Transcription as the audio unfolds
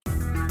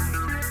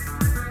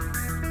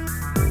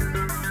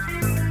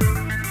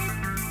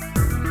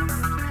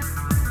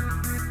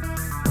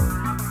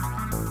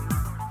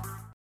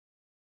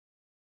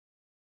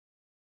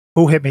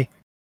Who hit me?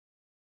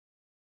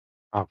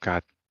 Oh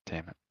god,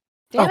 damn it!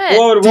 Damn it.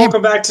 Hello and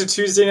welcome back to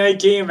Tuesday Night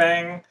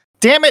Gaming,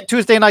 Damn it,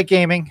 Tuesday Night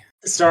Gaming.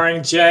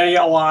 starring Jay,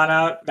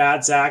 Alana,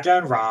 Matt, Zach,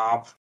 and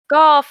Rob.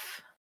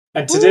 Golf.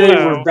 And today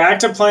Hello. we're back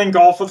to playing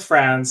golf with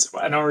friends,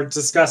 and we're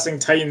discussing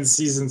Titans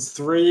Season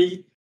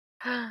 3.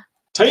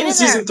 Titans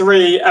there. Season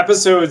 3,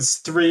 Episodes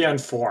 3 and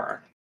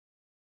 4.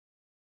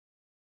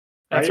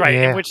 That's Right?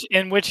 right. Yeah.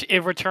 In which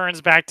it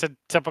returns back to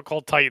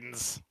typical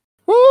Titans.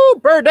 Woo,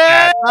 birdie!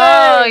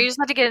 Oh, you just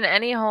have to get in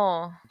any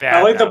hole. Bad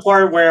I like the enough.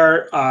 part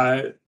where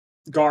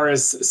Gar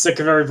is sick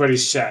of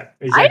everybody's shit.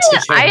 He I can't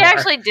take it anymore.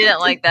 actually didn't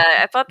like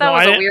that. I thought that No,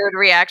 was I a didn't- weird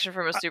reaction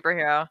from a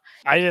superhero.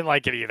 I didn't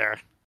like it either.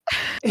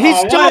 He's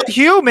Oh, still what?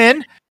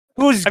 human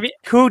I mean-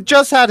 who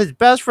just had his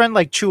best friend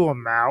like chew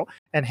him out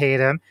and hate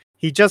him.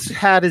 He just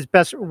had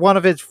one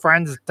of his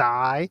friends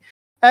die.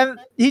 And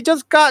he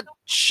just got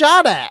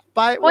shot at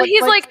by Well,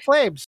 he's like-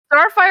 flames.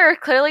 Starfire is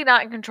clearly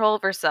not in control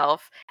of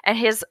herself, and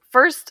his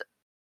first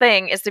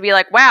thing is to be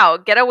like, "Wow,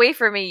 get away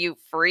from me, you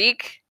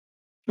freak!"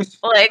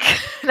 Like,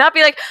 not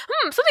be like,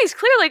 something's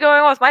clearly going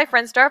on with my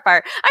friend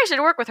Starfire. I should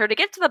work with her to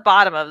get to the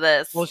bottom of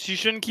this. Well, she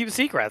shouldn't keep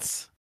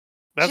secrets.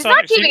 She's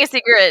not keeping a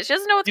secret. She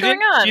doesn't know what's She going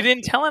didn't, on. she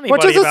didn't tell anybody.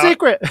 Which is a about-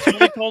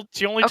 secret.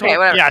 She only Okay, told.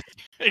 whatever. Yeah,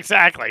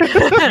 exactly.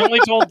 She only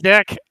told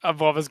Dick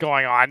of what was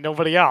going on.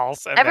 Nobody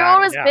else. And Everyone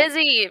then, was yeah.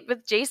 busy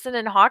with Jason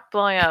and Hawk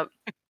blowing up.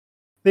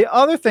 The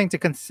other thing to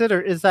consider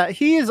is that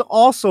he is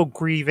also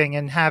grieving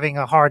and having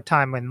a hard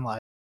time in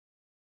life.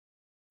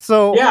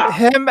 So Yeah.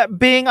 him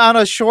being on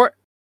a short,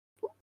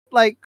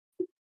 like,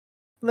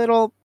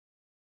 little,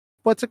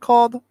 what's it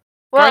called?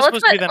 Well, Gar's let's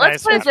supposed to be put, the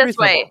let's put it nice one. this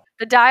way: Reasonable.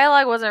 the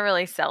dialogue wasn't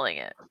really selling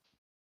it.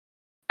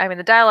 I mean,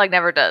 the dialogue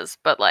never does,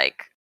 but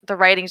like the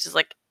writing's just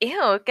like,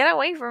 "Ew, get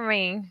away from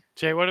me."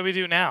 Jay, what do we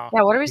do now?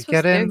 Yeah, what are we You supposed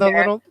get to in do the here?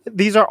 little.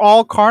 These are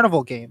all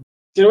carnival games.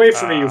 Get away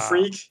from me, you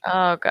freak.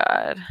 Oh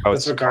God. Oh, That's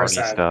it's what Gar carny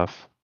said.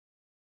 stuff.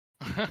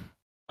 I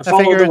I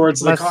followed figured the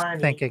words of the less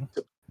Carney. thinking.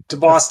 To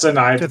Boston,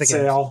 I to the could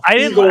game. sail. I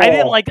didn't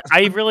Eagle. like.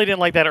 I really didn't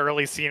like that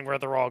early scene where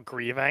they're all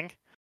grieving,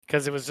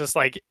 because it was just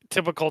like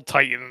typical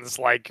Titans,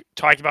 like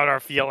talking about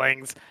our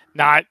feelings,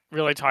 not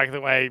really talking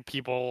the way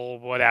people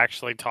would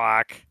actually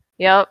talk.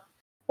 Yep.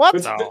 What?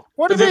 But, No.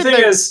 What do but you the mean?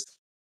 thing they- is,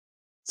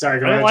 sorry, I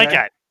go didn't ahead. like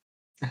Jay.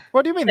 it.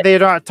 What do you mean they're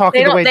not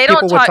talking the don't- way they don't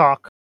people would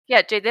talk- talk?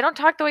 Yeah, Jay. They don't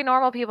talk the way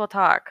normal people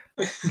talk.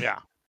 Yeah.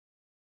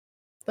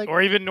 Like-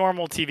 Or even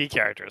normal TV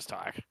characters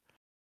talk.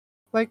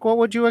 Like, what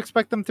would you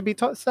expect them to be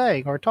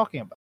saying or talking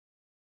about?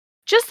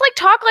 Just like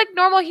talk like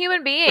normal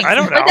human beings. I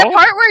don't Like the know.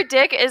 part where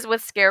Dick is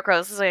with Scarecrow,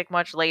 this is like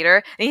much later,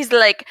 and he's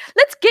like,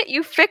 "Let's get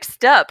you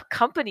fixed up.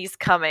 Company's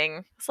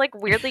coming." It's like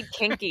weirdly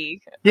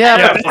kinky. Yeah,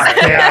 Yeah, but fine.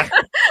 yeah.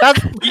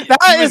 that's He that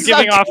was is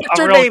giving a off a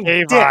character real named gay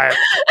Dick. vibe.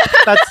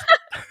 That's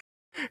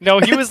No,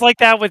 he was like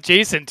that with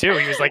Jason too.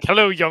 He was like,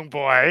 "Hello, young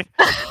boy."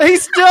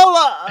 he's still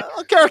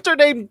a character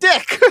named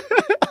Dick.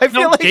 I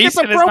feel No, like it's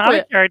Jason is not a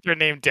appropriate. character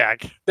named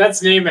Dick.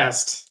 That's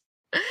namest.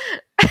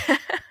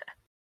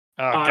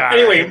 Oh god.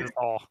 anyway. this is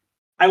all-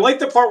 I like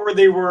the part where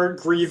they were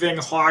grieving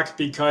Hawk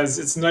because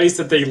it's nice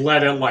that they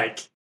let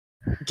it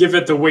give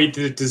it the weight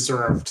that it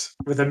deserved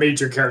with a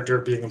major character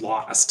being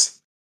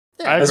lost,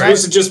 I as agree.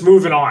 opposed to just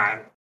moving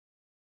on.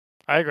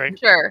 I agree.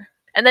 Sure.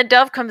 And then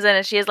Dove comes in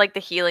and she has like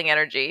the healing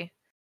energy.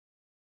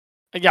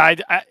 Yeah,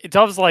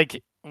 Dove's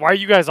like, "Why are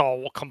you guys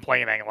all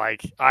complaining?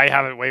 Like, I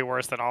have it way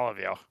worse than all of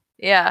you."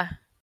 Yeah.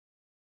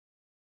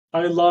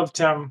 I loved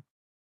him.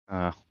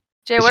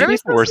 Jay, what are we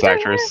She's the worst supposed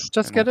to do here? actress.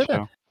 Just in get that it in.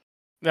 show.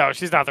 No,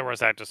 she's not the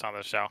worst actress on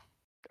this show.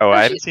 Oh, No, I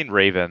she- haven't seen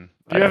Raven.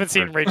 You haven't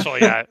seen Rachel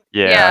yet.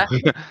 Yeah.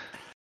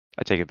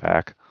 I take it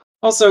back.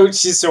 Also,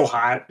 she's so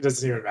hot; it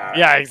doesn't even matter.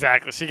 Yeah,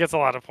 exactly. She gets a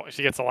lot of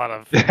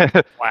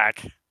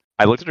flack.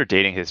 I looked at her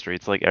dating history.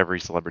 It's like every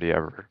celebrity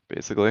ever,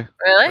 basically.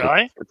 Really?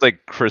 Really? It's like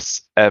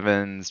Chris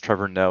Evans,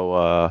 Trevor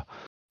Noah,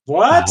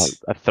 What?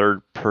 a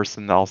third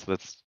person also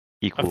that's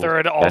A equal.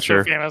 third also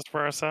stature. famous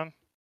person.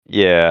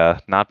 Yeah,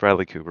 not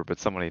Bradley Cooper, but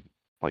somebody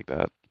like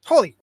that.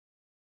 Holy,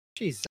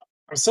 jeez!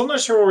 I'm still not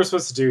sure what we're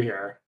supposed to do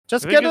here.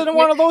 Just I think get it's- in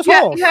one of those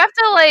Yeah, holes. you have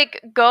to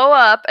like go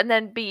up and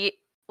then be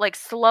like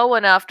slow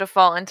enough to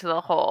fall into the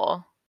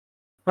hole,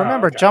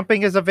 Remember, okay.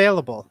 jumping is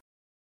available.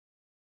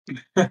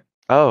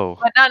 Oh,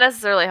 but not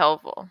necessarily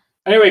helpful.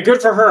 Anyway,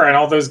 good for her and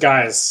all those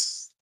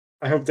guys.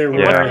 I hope they were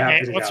Yeah. very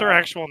happy What's her together.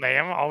 actual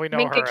name? All we know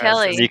Minka her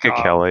Kelly. as is, Nika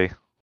Kelly.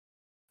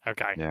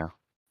 Okay. Yeah.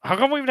 How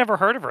come we've never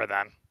heard of her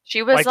then?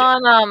 She was Like-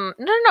 on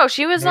no,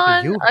 she was Maybe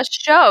on you. a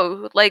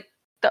show like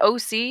the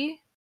OC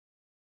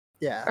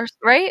Yeah, or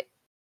right?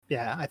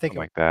 yeah. I think Something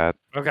like that.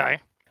 Okay.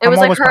 It was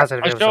like almost her,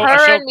 positive. A it was show- her.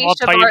 her show and called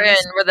Misha Titans?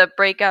 Barton were the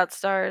breakout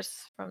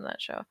stars from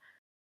that show.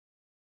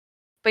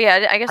 But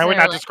yeah, I guess I would they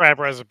not were, like, describe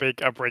her as a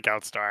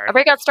breakout star. a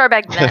breakout star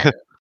back then.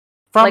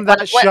 From like,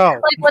 that when- show.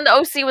 like when the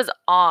OC was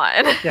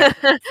on. Yeah.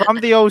 From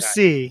the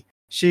OC,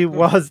 she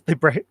was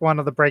one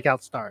of the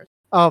breakout stars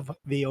of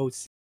the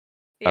OC.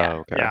 yeah. Oh,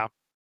 okay. Yeah.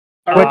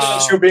 I Which remember the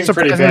show being pretty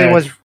Surprisingly big.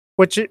 was,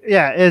 which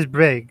yeah, is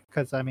big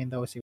because I mean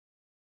the OC.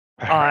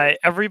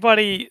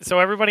 Everybody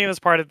in this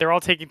part, they're all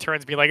taking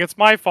turns being like, "It's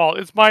my fault.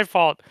 It's my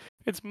fault."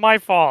 It's my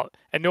fault.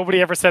 And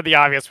nobody ever said the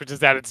obvious, which is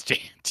that it's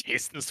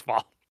Jason's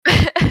fault.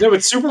 No,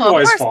 it's Well,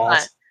 Superboy's of course fault.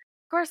 not.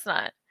 Of course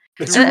not.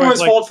 It's Superboy's Superboy's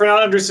like- fault for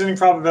not understanding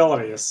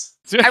probabilities.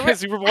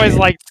 Superboy's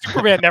like,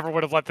 Superman never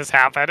would have let this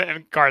happen.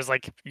 And Gar's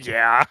like,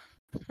 yeah.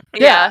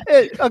 Yeah.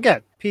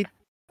 Again, Pete.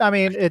 I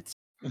mean, it's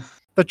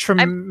the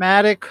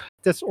traumatic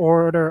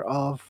disorder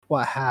of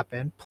what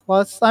happened.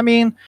 Plus, I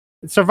mean,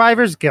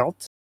 survivor's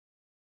guilt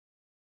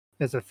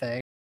is a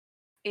thing.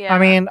 Yeah. I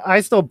mean,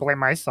 I still blame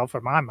myself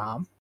for my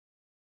mom.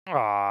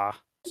 Aw.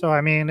 So,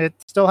 I mean, it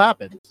still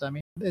happens. I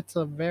mean, it's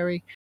a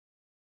very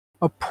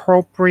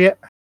appropriate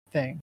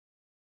thing.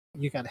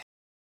 You gotta.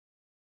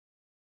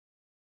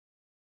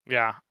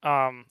 Yeah.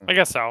 I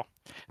guess so.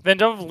 Then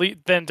Dove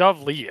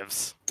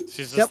leaves.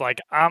 She's just Yep. like,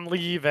 I'm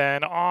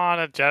leaving on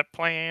a jet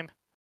plane.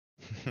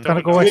 Gonna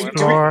Don't go know when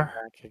explore. I'm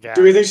back again.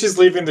 Do we think she's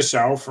leaving the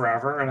show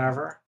forever and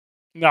ever?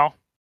 No.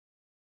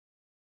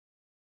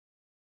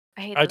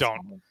 I hate I this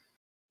don't. one.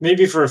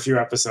 Maybe for a few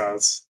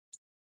episodes.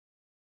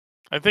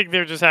 I think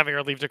they're just having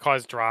her leave to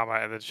cause drama,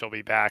 and then she'll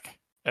be back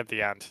at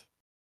the end.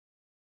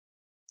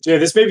 Yeah,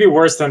 this may be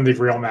worse than the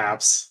real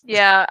maps.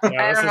 Yeah, Yeah,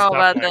 I this don't is know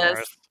about definitely this.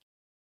 worse.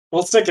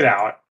 We'll stick it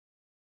out.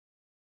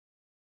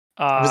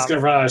 I'm just Um,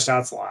 gonna run out of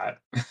shots a lot.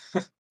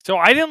 So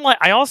I didn't like.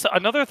 I also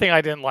another thing I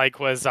didn't like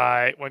was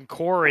when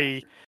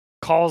Corey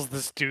calls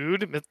this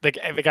dude, the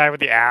guy with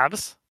the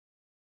abs,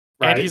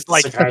 and he's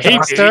like, "Hey,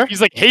 Doctor? baby."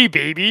 He's like, "Hey,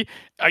 baby,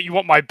 you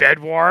want my bed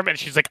warm?" And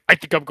she's like, "I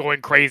think I'm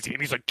going crazy."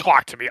 And he's like,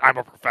 "Talk to me. I'm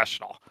a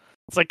professional."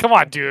 It's like, come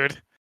on, dude.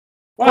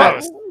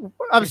 What?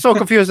 I'm so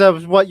confused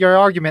as what your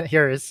argument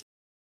here is.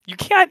 You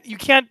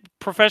can't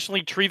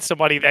professionally treat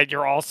somebody that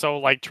you're also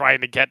like trying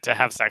to get to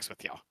have sex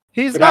with you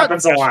He's It not.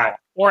 happens a lot.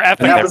 or It Like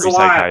ethical. happens a every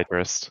lot.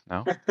 psychiatrist.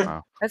 No?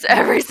 Oh. That's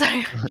every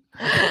time.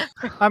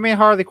 I mean,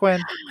 Harley Quinn.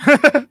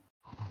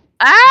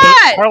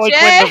 Ah, Harley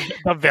Jay! Quinn,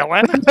 the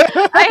villain.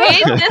 I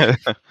hate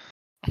this.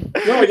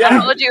 No, I yeah.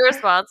 hold you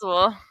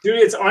responsible. Dude,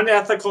 it's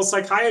unethical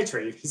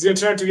psychiatry. He's gonna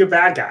turn out to be a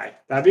bad guy.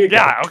 That'd be a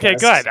Yeah. good Okay.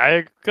 twist.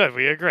 Good. Good.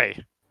 We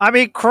agree. I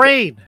mean,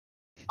 Crane.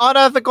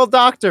 Unethical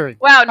doctoring.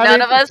 Wow, I none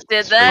mean, of us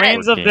did that.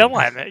 Crane's a game.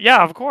 villain.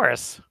 Yeah. Of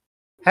course.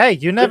 Hey,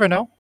 you never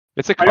know.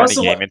 It's a I Connie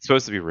also game. li- It's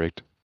supposed to be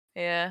rigged.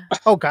 Yeah.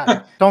 Oh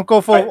God, don't go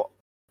full.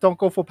 Don't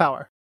go full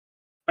power.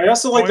 I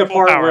also like the Going full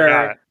part power, got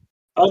where it.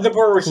 I like the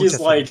part where Who he's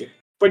just like,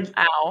 but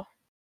Ow.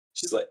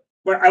 she's like,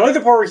 but I like the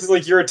part where he's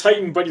like, "You're a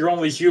Titan, but you're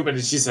only human,"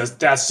 and she says,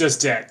 "That's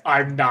just it.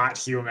 I'm not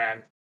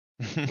human."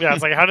 Yeah.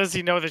 It's like, how does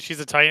he know that she's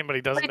a Titan, but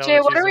he doesn't Wait, know Jay,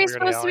 that what she's are a we weird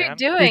supposed to be alien?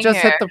 doing You just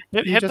here? hit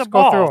the. You Hit just the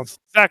go through them. balls.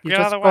 Zach, You get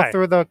out just of the go way.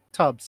 through the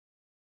tubs.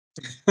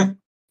 I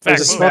Zach,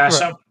 just move. smash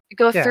through him.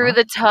 Go Yeah. through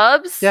the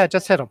tubs? Yeah,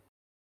 just hit them.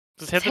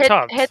 Just hit the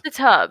tubs. Hit the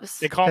tubs.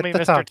 They call Hit me the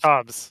Mr.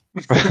 tubs.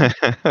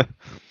 Tubbs.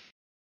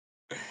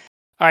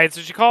 All right,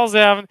 so she calls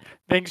him.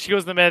 Then she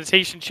goes to the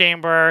meditation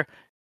chamber,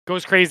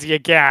 goes crazy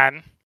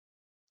again.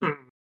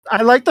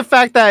 I like the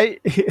fact that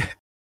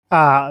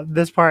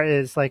this part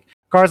is like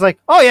Gar's like,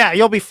 oh yeah,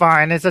 you'll be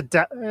fine. It's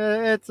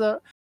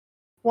a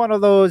one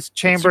of those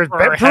chambers. super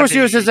Bruce heavy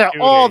uses it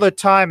all duty. the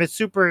time. It's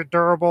super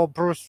durable.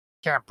 Bruce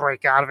can't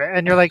break out of it,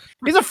 and you're like,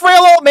 he's a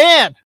frail old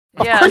man.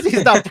 Of Yeah. course,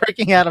 he's not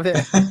breaking out of it.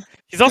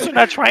 He's also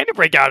not trying to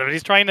break out of it.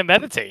 He's trying to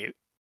meditate.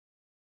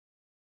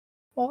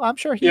 Well, I'm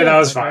sure he. Yeah, that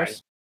has was fine.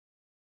 nightmares.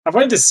 I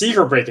wanted to see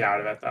her break out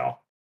of it though.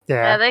 Yeah,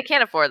 Yeah. they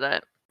can't afford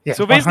that. Yeah.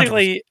 So 100%.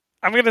 basically,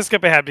 I'm going to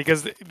skip ahead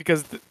because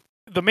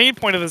the main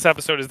point of this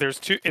episode is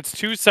it's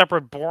two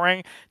separate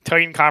boring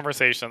Titan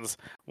conversations.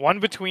 One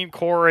between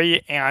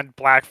Corey and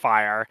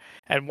Blackfire,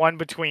 and one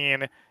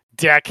between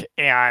Dick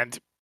and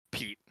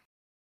Pete,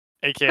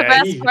 The aka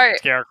best part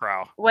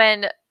Scarecrow.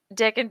 when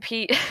Dick and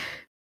Pete.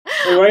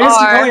 Wait, why is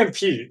he are- calling him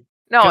Pete?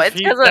 No, it's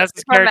Pete- because that's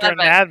his from character Mad in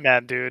Men. Mad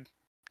Men, dude.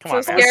 Come So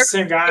on, man. That's the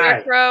same guy.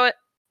 Scarecrow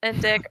and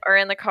Dick are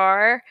in the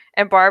car,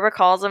 and Barbara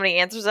calls him, and he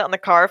answers it on the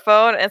car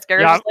phone, and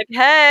Scarecrow's Yeah. just like,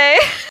 "Hey."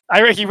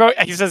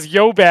 He says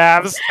 "Yo,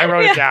 Babs." I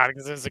wrote it down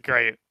because it was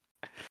great.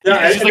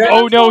 Yeah, She's and like,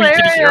 then- "Oh no, you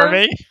can hear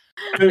hilarious. me."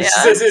 she Yeah.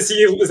 says,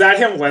 is that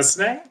him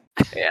listening?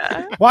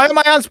 Yeah. Why am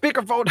I on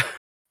speakerphone?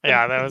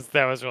 Yeah,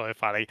 that was really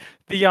funny.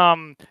 The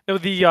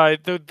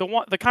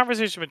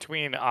conversation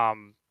between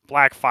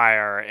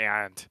Blackfire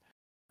and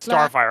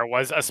Starfire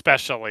was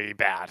especially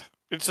bad.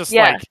 It's just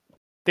Yeah. like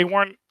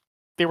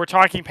they were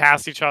talking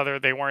past each other.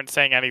 They weren't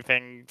saying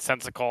anything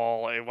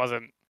sensical. It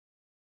wasn't.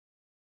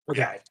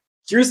 Okay.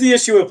 Here's the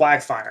issue with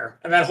Blackfire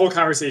and that whole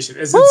conversation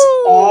is it's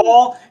Woo!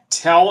 all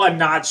tell and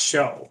not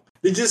show.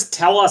 They just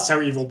tell us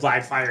how evil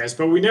Blackfire is,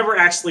 but we never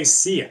actually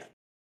see it.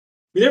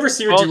 We never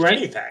see her Well, do she-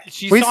 anything.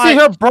 She We saw see it-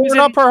 her she was burn in-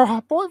 up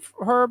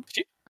her.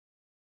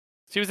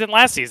 She was in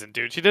last season,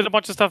 dude. She did a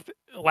bunch of stuff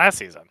last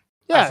season.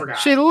 Yeah, forgot.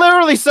 she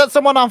literally set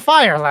someone on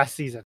fire last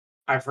season.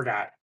 I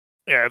forgot.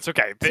 Yeah, it's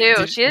okay.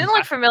 Too. She didn't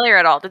look familiar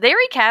at all. Did they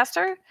recast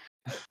her?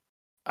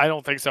 I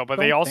don't think so, but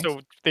they Don't think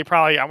also they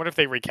probably. I wonder if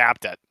they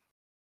recapped it.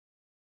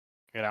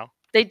 You know.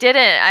 They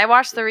didn't. I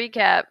watched the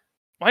recap.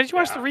 Why did you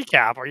watch the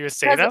recap? Are you a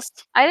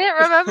sadist? I didn't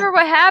remember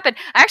what happened.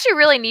 I actually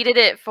really needed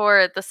it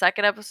for the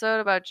second episode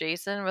about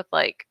Jason with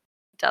like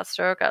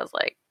Deathstroke. I was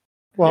like,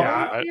 Well,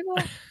 Yeah. "Are these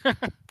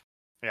people?"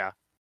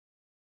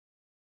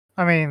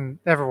 I mean,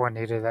 everyone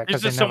needed that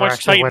There's because they just so never much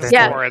actually Titans went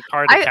Yeah. into lore. it. It's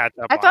hard to catch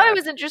up I on thought it it.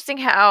 was interesting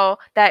how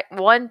that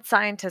one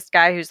scientist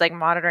guy who's like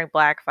monitoring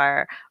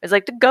Blackfire was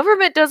like, the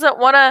government doesn't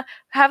want to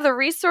have the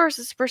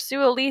resources to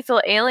pursue a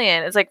lethal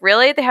alien. It's like,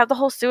 really? They have the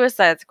whole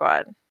Suicide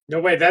Squad. No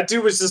way, that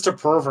dude was just a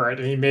pervert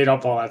and he made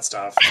up all that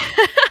stuff.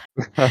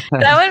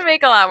 That would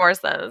make a lot more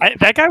sense.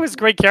 That guy was a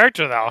great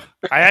character, though.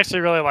 I actually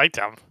really liked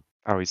him.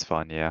 Oh, he's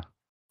fun. Yeah.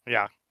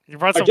 Yeah, he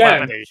brought some Again,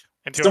 levity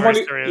into a someone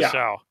very who- serious yeah.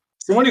 show.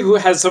 Someone who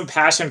has some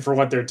passion for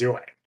what they're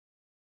doing.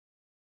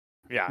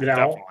 Yeah, You know?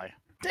 definitely.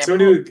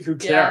 Someone who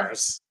Yeah.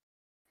 cares.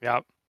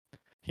 Yep,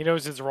 he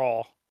knows his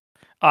role.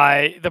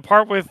 The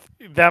part with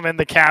them in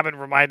the cabin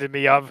reminded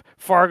me of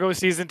Fargo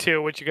season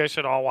 2, which you guys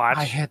should all watch.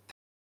 I hit.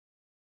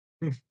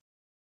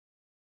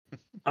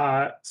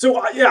 I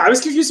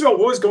was confused about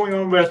what was going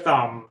on with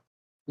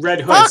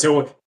Red Hood.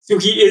 Fuck! So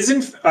he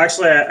isn't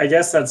actually. I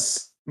guess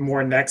that's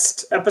more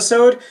next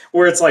episode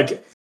where it's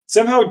like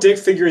somehow Dick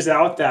figures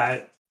out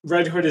that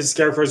Red Hood is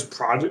Scarecrow's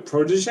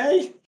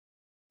protege.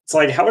 It's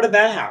like, how did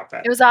that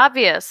happen? It was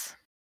obvious.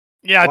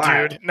 Yeah,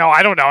 Why? dude. No,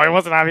 I don't know. It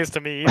wasn't obvious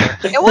to me either.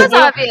 It was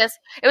obvious.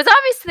 It was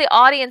obvious to the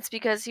audience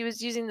because he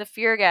was using the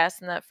fear gas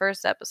in that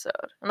first episode.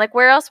 And like,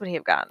 where else would he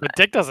have gotten But that?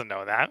 Dick doesn't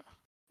know that.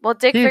 Well,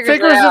 Dick He figures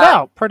figures it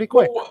out pretty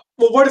quick.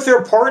 Well, what if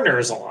they're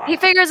partners a lot? He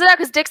figures it out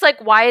because Dick's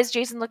like, why is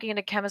Jason looking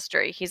into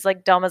chemistry? He's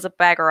like dumb as a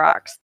bag of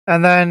rocks.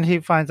 And then he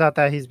finds out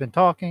that he's been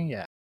talking.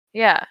 Yeah.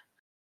 Yeah.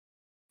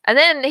 And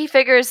then he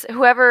figures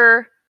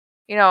whoever,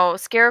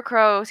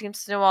 Scarecrow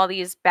seems to know all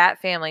these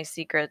Bat family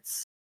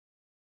secrets.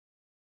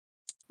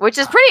 Which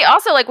is pretty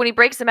also like when he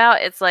breaks him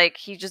out, it's like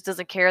he just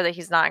doesn't care that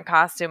he's not in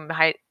costume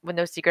with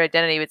no secret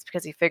identity. It's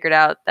because he figured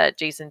out that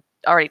Jason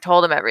already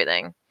told him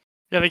everything.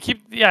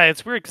 Yeah,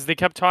 it's weird because they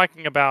kept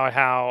talking about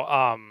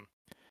how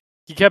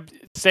he kept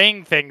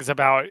saying things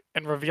about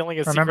and revealing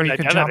his Remember, secret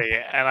you can jump. identity,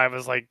 and I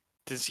was like,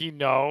 does he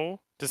know?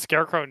 Does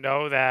Scarecrow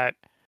know that?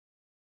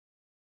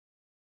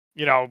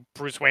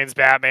 Bruce Wayne's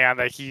Batman,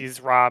 that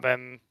he's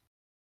Robin.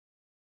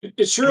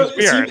 It sure It's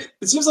weird.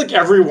 it seems like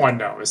everyone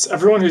knows.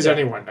 Everyone who's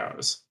anyone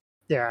knows.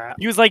 Yeah.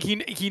 He was like,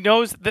 he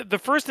knows. The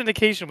first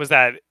indication was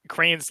that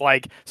Crane's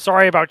like,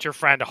 sorry about your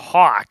friend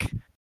Hawk.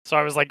 So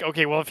I was like,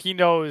 okay, well, if he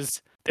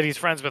knows that he's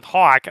friends with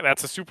Hawk,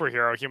 that's a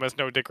superhero. He must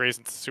know Dick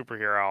Grayson's a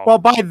superhero. Well,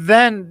 by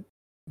then,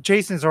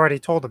 Jason's already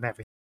told him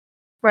everything.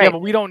 Right. Yeah, but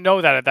we don't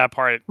know that at that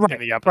part in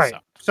the episode. Right.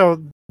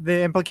 So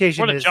the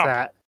implication What a is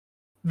jump.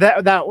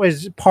 that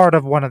was part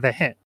of one of the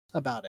hints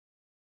about it.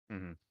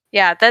 Mhm.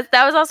 Yeah, that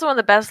was also one of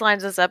the best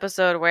lines of this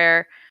episode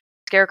where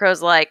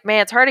Scarecrow's like, man,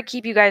 it's hard to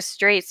keep you guys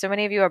straight. So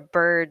many of you are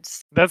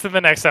birds. That's in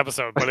the next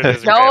episode, but it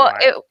is a great No, line.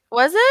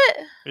 was it?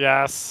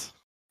 Yes.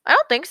 I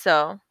don't think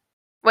so.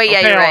 Wait, yeah,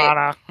 Okay, you're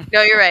right. Alana.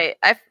 No, you're right.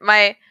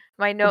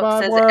 My note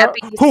Goodbye, says world. Epi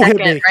Who hit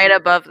second me? right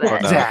above Oh,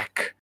 that. no.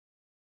 Zach.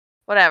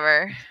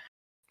 Whatever.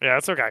 Yeah,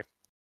 it's okay.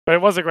 But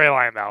it was a great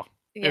line, though.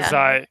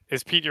 Yeah.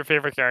 Is Pete your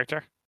favorite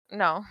character?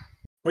 No.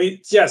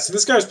 Wait, yeah. So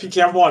this guy was Pete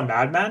Campbell on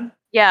Mad Men.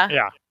 Yeah.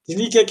 Yeah.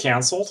 Didn't he get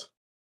canceled?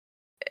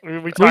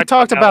 We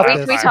talked about last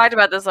this. We time. talked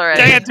about this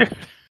already. Dang it, dude.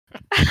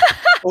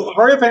 Well,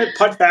 hurry up and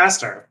putt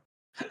faster.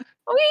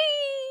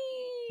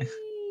 Whee!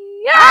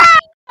 Yeah.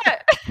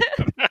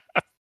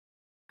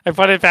 I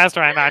put it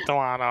faster. I knocked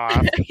Alana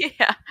off.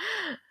 Yeah.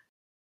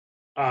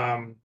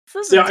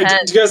 This is So, do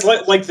intense. you guys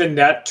like the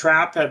net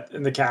trap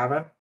in the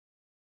cabin?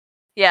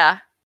 Yeah.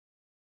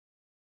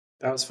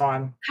 That was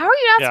fun. How are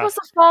you not Yeah. supposed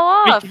to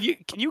fall Wait, off?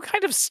 can you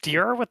kind of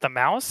steer with the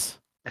mouse?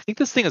 I think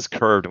this thing is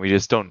curved and we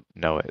just don't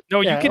know it.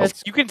 No, Yeah,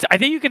 it's- you can. I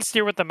think you can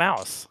steer with the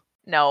mouse.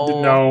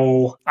 No.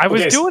 No, I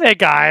was Okay, doing it,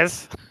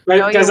 guys. Right,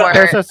 No, you guys, weren't.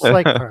 There's a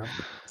slight curve.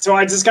 so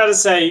I just gotta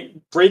say,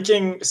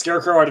 breaking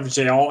Scarecrow out of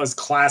jail is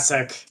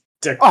classic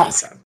Dick Oh.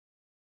 Grayson.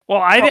 Well,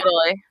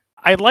 Totally.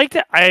 I liked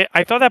it.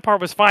 I thought that part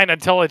was fine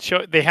until it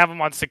showed they have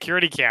him on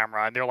security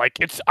camera and they're like,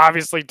 it's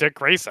obviously Dick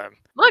Grayson.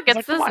 Look, It's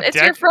it's like, come on, it's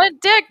your Dick. friend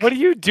Dick. What are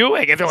you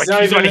doing? And they're He's like,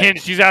 not he's even-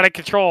 unhinged. He's out of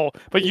control.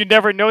 But you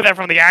never know that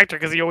from the actor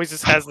because he always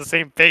just has the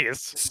same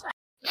face.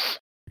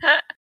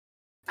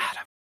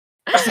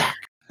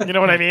 You know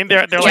what I mean?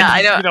 They're Yeah, like,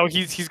 I know.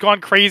 he's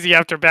gone crazy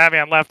after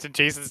Batman left and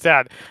Jason's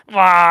dead.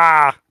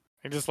 Ah,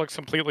 he just looks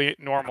completely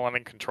normal and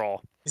in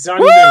control. He's not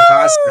even in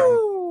costume.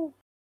 Woo!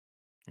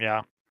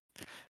 Yeah,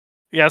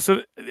 yeah.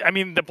 So I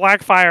mean, the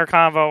Blackfire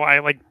convo,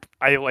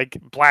 I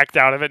blacked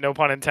out of it. No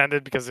pun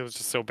intended, because it was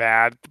just so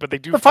bad. But they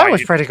do The fight fight.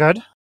 was pretty good.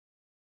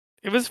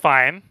 It was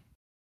fine.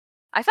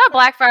 I thought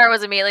Blackfire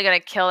was immediately gonna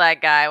kill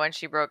that guy when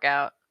she broke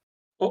out.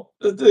 Well,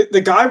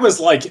 the guy was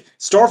like,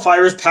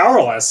 Starfire is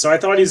powerless, so I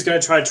thought he was going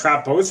to try to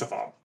trap both of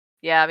them.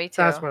 Yeah, me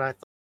too. That's what I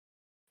thought.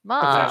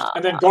 Ma.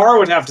 And then Gar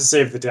would have to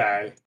save the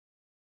day.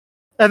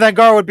 And then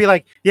Gar would be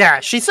like,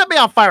 "Yeah, she set me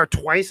on fire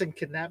twice and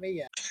kidnapped me.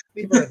 Yeah,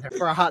 leave her in there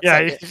for a hot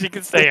Yeah, second." she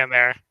can stay in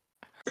there.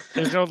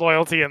 There's no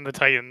loyalty in the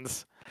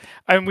Titans.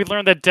 And we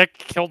learned that Dick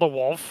killed a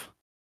wolf,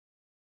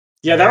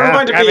 Yeah, that Yeah,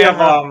 reminded me of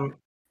Batman.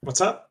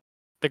 what's up?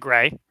 the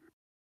Gray.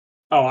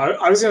 Oh,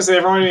 I was going to say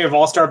that reminded me of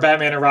All Star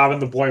Batman and Robin,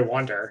 the Boy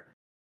Wonder.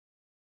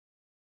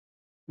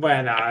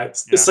 When Yeah.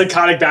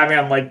 psychotic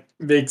Batman like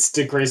makes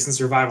Dick Grayson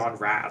survive on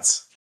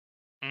rats.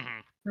 Mm-hmm.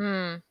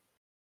 Hmm.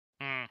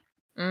 Mm.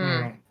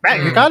 Mm.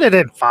 Man, you got it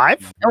in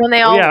 5? And when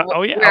they Oh all yeah,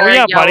 wear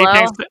buddy.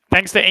 yellow,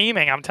 Thanks to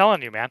aiming. I'm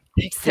telling you, man.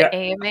 thanks to Yeah.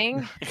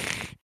 aiming.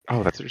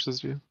 Oh, that's what you're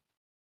supposed to do?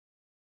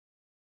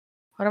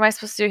 What am I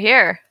supposed to do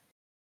here?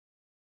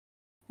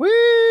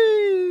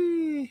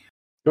 Whee!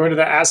 Go into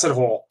the acid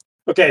hole.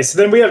 Okay, so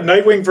then we have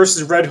Nightwing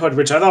versus Red Hood,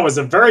 which I thought was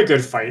a very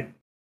good fight,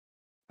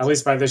 at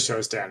least by this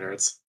show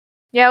standards.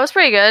 Yeah, it was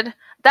pretty good.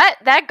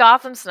 That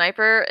Gotham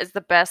sniper is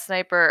the best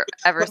sniper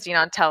ever seen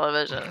on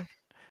television.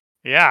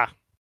 Yeah,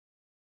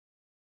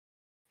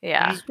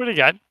 Yeah. He's pretty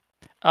good.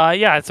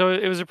 Yeah, so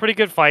it was a pretty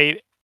good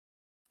fight.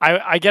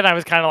 I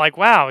was kind of like,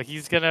 wow,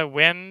 he's gonna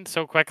win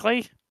so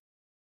quickly,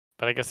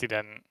 but I guess he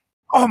didn't.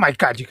 Oh my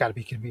god, you gotta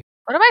be kidding me.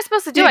 What am I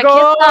supposed to do? Eagle!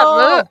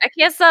 I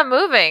can't stop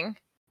moving.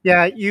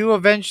 Yeah, you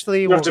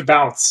eventually You will. have to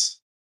bounce.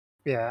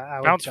 Yeah, I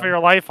would Bounce jump. for your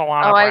life,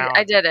 Alana Oh, Brown.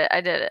 I did it.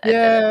 I did it. I did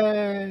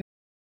it. Yay!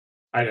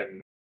 I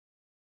didn't.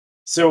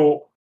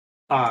 So,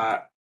 so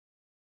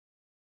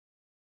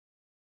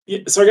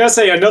I gotta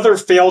say, another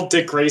failed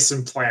Dick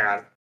Grayson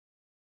plan.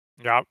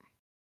 Yep.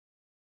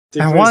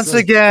 Dick And once Grayson-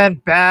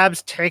 again,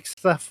 Babs takes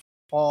the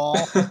fall.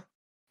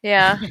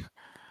 Yeah.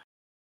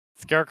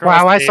 Scarecrow.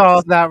 Wow, I escapes.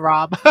 saw that,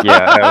 Rob. Yeah,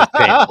 that was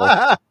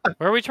painful.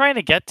 Where are we trying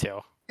to get to?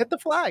 Hit the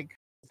flag.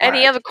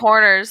 Any of the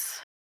corners.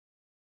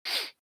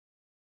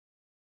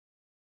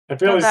 I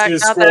feel Not like that-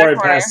 just not scroll that right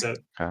corner. past it.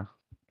 Okay. All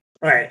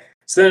right.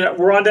 So then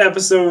we're on to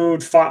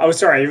episode 5. Oh,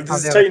 sorry. This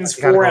is the other Titans side.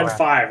 You gotta 4 go and around.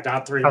 5,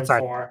 not 3 Outside.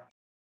 and 4.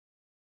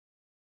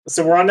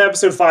 So we're on to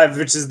episode 5,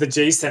 which is the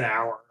Jason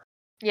hour.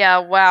 Yeah.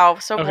 Wow.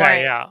 So Okay,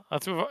 boring. yeah.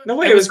 Let's move on. No,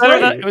 wait, it was better.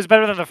 great. It was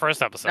better than the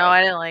first episode. No,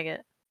 I didn't like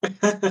it.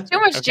 Too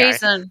much Okay.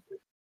 Jason. Too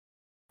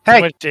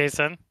Hey, much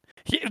Jason.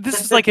 This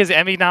is like his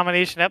Emmy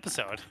nomination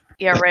episode.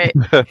 Yeah. Right.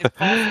 His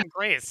Fall from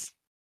Grace.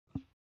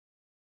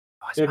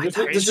 Oh, it's Yeah, my this,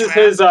 turn. this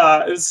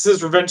is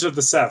his Revenge of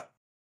the Sith.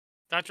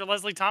 Dr.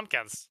 Leslie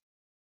Tompkins.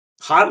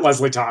 Hot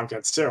Leslie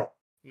Tompkins, too.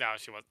 No,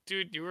 she was.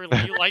 Dude, you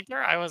liked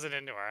her? I wasn't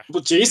into her.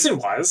 Well, Jason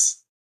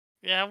was.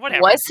 Yeah,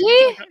 whatever. Was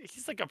he?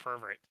 He's like a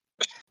pervert.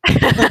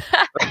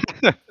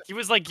 He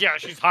was like, yeah,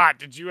 she's hot.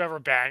 Did you ever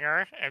bang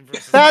her? And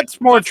Bruce is That's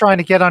like, more "Let's trying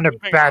to get under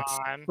moving Bats.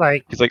 on."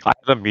 Like, He's like, I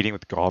had a meeting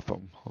with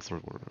Gotham. All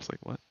sorts of orders. Like,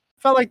 what?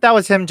 felt like that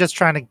was him just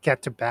trying to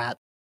get to Bat.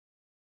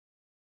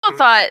 I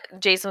thought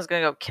Jason was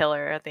gonna go kill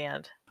her at the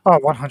end. Oh,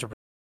 100%.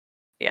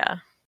 Yeah.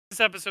 This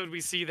episode,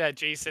 we see that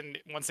Jason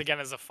once again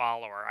is a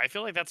follower. I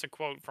feel like that's a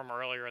quote from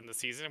earlier in the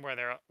season where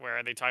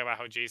they talk about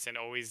how Jason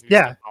always needs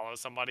Yeah. to follow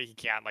somebody. He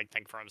can't like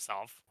think for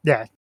himself.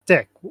 Yeah,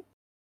 Dick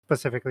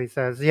specifically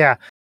says, yeah,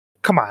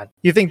 come on.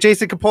 You think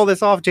Jason could pull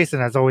this off? Jason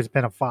has always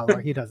been a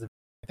follower. He doesn't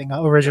do anything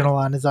original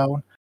on his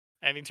own.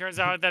 And he turns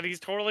out that he's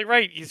totally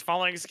right. He's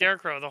following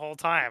Scarecrow the whole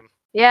time.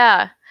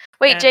 Yeah.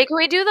 Wait, And- Jay, can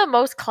we do the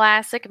most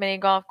classic mini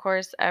golf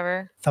course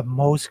ever? The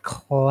most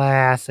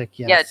classic,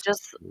 yes. Yeah,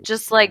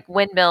 just like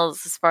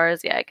windmills as far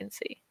as I can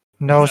see.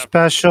 No Is that-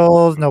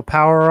 specials, no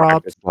power-ups.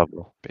 Practice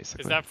level,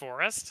 basically. Is that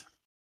Forrest?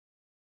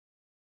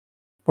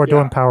 We're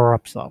doing Yeah.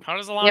 power-ups, though. How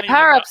does Alana Yeah, even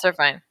power know- ups are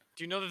fine.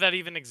 Do you know that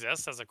even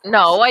exists as a course?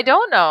 No, I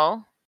don't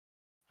know.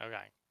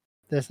 Okay.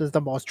 This is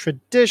the most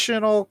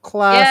traditional,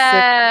 classic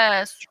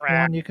Yes.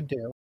 Track. one you can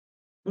do.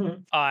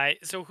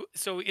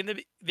 So in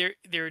the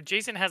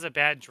Jason has a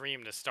bad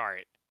dream to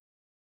start.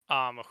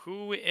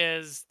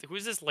 Who's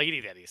this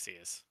lady that he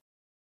sees?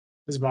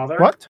 His mother?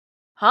 What?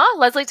 Huh?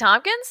 Leslie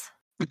Tompkins?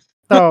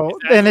 So,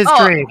 in his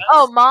oh, dream.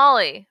 Oh,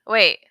 Molly.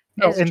 Wait.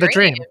 No, his in the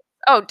dream.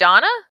 Oh,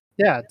 Donna?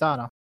 Yeah,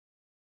 Donna.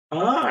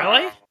 Ah.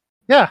 Really?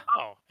 Yeah.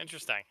 Oh,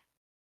 interesting.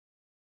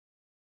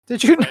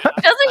 Did you not?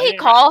 Doesn't I he didn't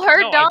call rec-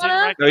 her no, I didn't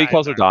Donna? No, he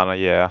calls her recognize Donna.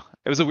 Yeah,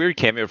 it was a weird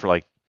cameo for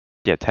like,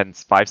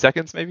 5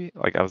 seconds maybe.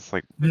 Like I was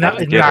like, Not,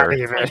 was get not her.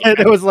 even.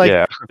 It was like,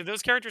 yeah, Did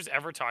those characters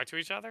ever talk to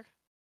each other?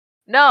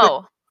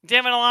 No.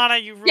 Damn it,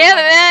 Alana, you ruined Damn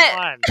the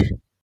whole one.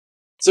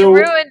 So, You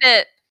ruined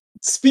it.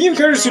 speaking of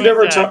characters who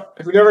Ruined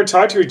never that.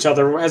 talk to each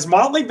other, has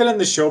Motley been in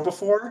the show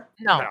before?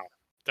 No. No,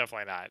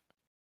 definitely not.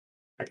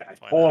 Okay,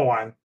 Why hold not?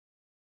 on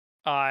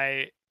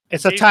one.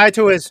 it's a tie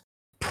to his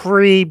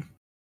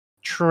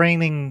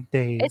pre-training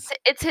days.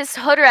 It's his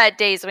hood rat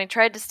days when he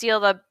tried to steal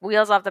the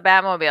wheels off the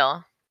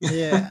Batmobile.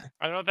 Yeah.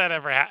 I don't know if that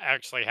ever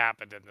actually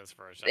happened in this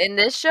version. In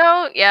this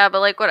show? Yeah, but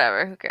like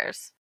whatever. Who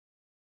cares?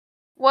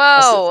 Whoa.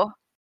 Also-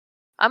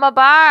 I'm a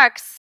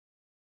box.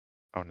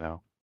 oh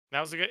no. That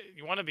was a good.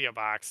 You want to be a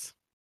box?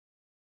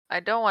 I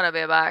don't want to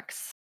be a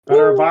box.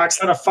 Better a box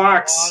than a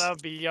fox. Want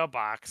to be a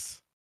box?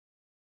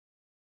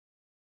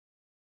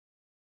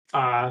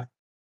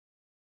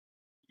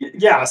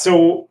 Yeah,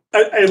 so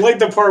I like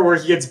the part where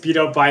he gets beat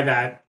up by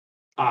that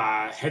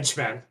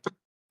henchman.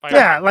 By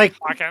Yeah, like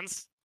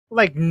Hawkins.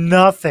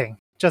 nothing.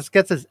 Just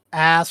gets his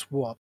ass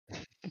whooped.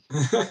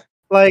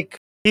 Like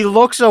he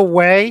looks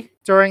away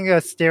during a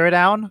stare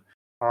down.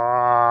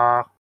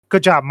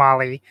 Good job,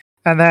 Molly.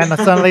 And then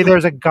suddenly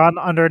there's a gun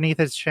underneath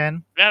his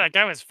chin. Yeah, that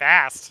guy was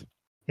fast.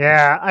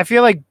 Yeah, I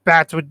feel like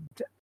Bats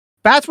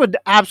would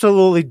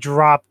absolutely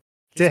drop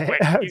He's to- quick,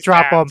 he's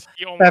drop him fast.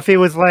 He almost if he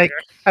was went like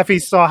there. if he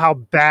saw how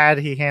bad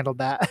he handled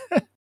that.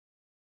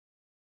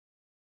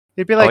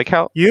 He'd be I like, like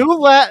how "You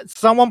let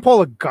someone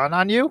pull a gun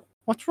on you?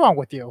 What's wrong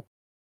with you?"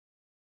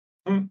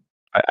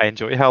 I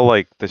enjoy how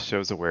like the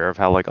show's aware of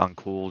how like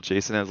uncool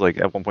Jason is. Like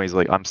at one point he's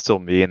like, "I'm still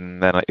me,"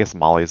 and then I guess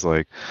Molly's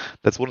like,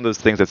 "That's one of those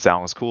things that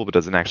sounds cool but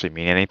doesn't actually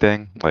mean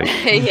anything." Like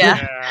Yeah.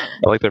 Yeah,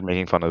 I like they're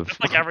making fun of That's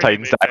like everything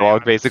Titan's they say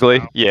dialogue on this basically.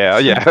 show. Yeah,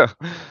 yeah.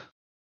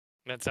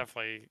 that's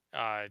definitely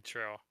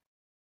true.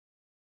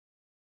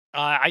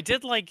 I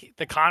did like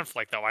the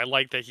conflict though. I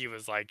like that he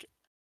was like,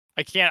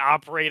 I can't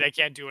operate, I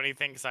can't do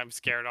anything because I'm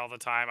scared all the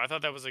time. I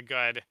thought that was a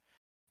good,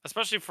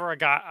 especially for a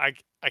guy,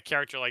 a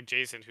character like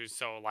Jason who's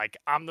so like,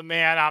 I'm the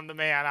man, I'm the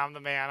man, I'm the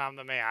man, I'm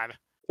the man.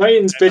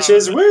 Titans, I thought it bitches,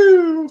 was-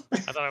 woo! I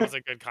thought it was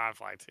a good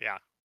conflict. Yeah.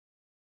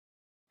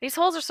 These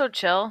holes are so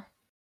chill.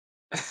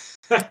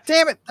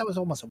 Damn it! That was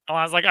almost. Oh,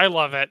 I was like, I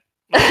love it.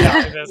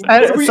 Yeah.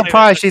 I'm we-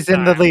 surprised she's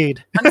in the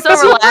lead. I'm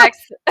so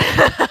relaxed.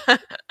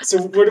 So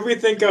what do we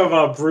think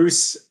of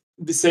Bruce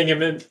saying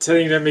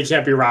telling him he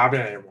can't be Robin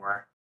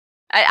anymore?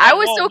 I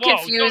was so Whoa,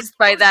 confused don't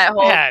by that skip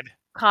whole ahead.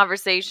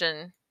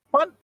 conversation.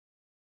 What?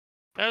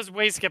 That was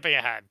way skipping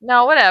ahead.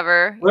 No,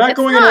 whatever. We're not It's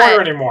going in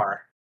order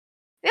anymore.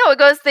 No,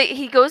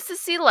 he goes to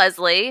see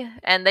Leslie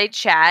and they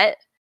chat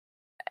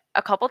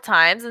a couple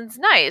times and it's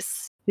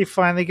nice. He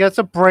finally gets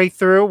a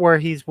breakthrough where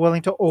he's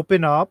willing to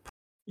open up.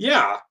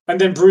 Yeah. And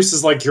then Bruce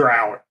is like, "You're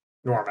out,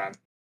 Norman."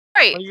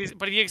 Right.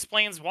 But he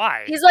explains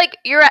why. He's like,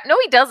 you're out. No,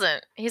 he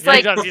doesn't. He's Yeah, he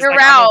like, does. He's you're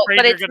like, "I'm out, afraid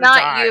but you're it's gonna not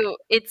die." you.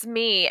 It's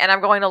me, and I'm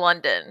going to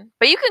London.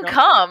 But you can No.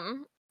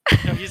 come.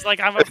 No, he's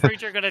like, I'm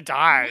afraid you're gonna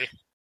die.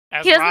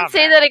 As He doesn't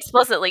say Robin. that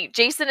explicitly.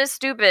 Jason is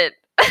stupid.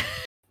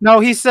 No,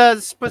 he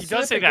says does say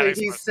that specifically.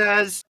 He explicitly.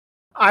 says,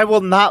 "I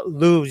will not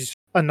lose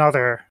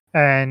another."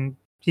 And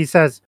he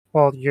says,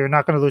 "Well, you're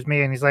not going to lose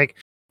me." And he's like,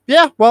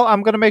 "Yeah, well,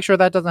 I'm going to make sure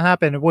that doesn't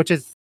happen." Which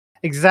is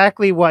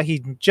exactly what he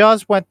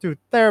just went through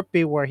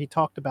therapy, where he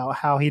talked about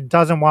how he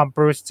doesn't want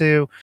Bruce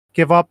to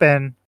give up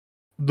and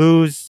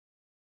lose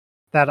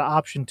that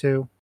option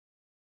to.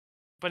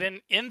 But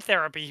in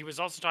therapy, he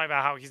was also talking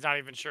about how he's not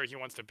even sure he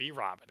wants to be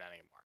Robin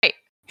anymore.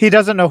 He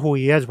doesn't know who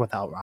he is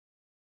without Rob.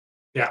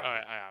 Yeah.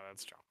 Yeah,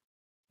 that's true.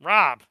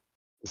 Rob.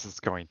 This is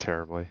going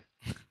terribly.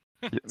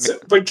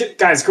 But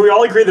guys, can we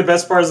all agree the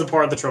best part is the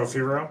part of the trophy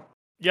room?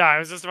 Yeah, I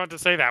was just about to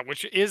say that,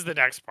 which is the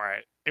next part.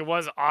 It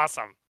was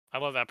awesome. I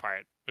love that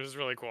part. It was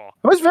really cool.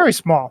 It was very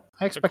small.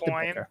 I expected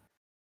coin, better.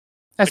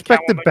 I The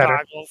expected Catwoman better.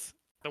 goggles,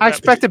 the I whip.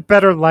 expected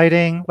better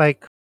lighting,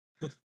 like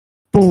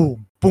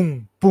boom,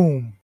 boom,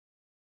 boom.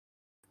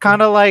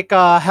 Kind of like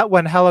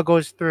when Hela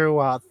goes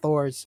through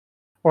Thor's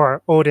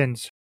or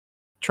Odin's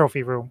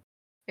trophy room.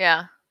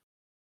 Yeah.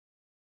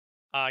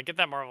 Get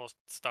that Marvel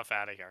stuff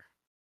out of here.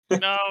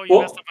 No, you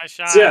Well, messed up my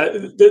shot. So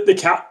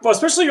yeah, well,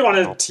 especially on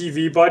a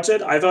TV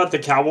budget, I thought the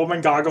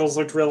Catwoman goggles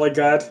looked really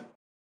good.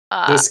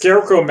 The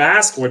Scarecrow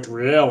mask looked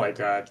really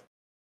good.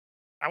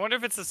 I wonder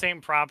if it's the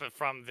same prop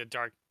from the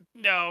Dark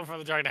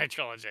Knight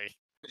trilogy.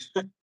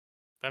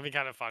 That'd be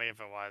kind of funny if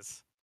it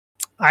was.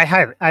 I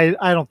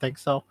don't think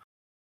so.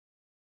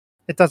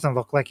 It doesn't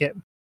look like it.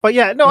 But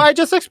yeah, no, I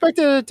just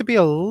expected it to be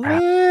a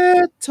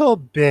little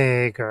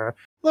bigger,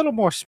 a little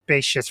more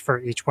spacious for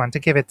each one to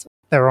give it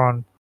their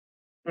own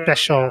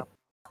special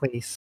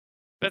place.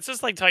 That's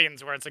just like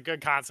Titans, where it's a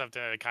good concept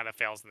and it kind of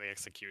fails in the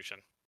execution.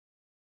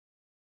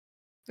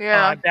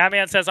 Yeah.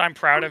 Batman says, "I'm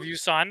proud of you,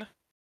 son."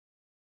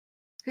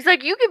 He's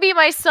like, you can be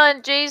my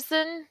son,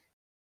 Jason.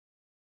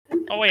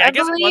 Oh wait, I I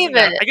guess it wasn't believe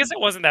that. it. I guess it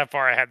wasn't that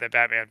far ahead that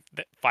Batman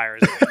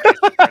fires.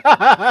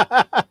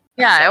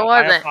 Yeah, So it I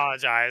wasn't.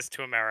 apologize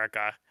to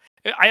America.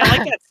 I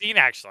like that scene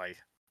actually.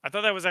 I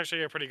thought that was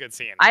actually a pretty good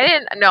scene. I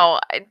didn't know.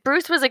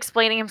 Bruce was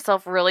explaining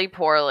himself really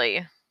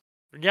poorly.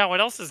 Yeah,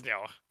 what else is new?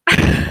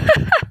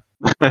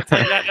 That's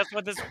That's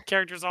what this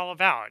character's all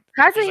about.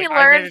 Hasn't He's he like,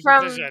 "I made learned a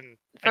from decision.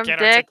 I from can't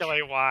Dick?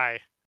 articulate why."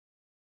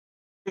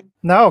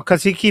 No,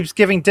 because he keeps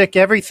giving Dick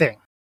everything.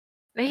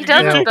 He You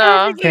doesn't don't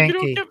though. everything, You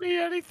Kinky. don't give me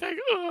anything.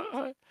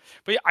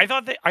 But yeah, I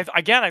thought that I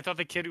thought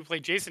the kid who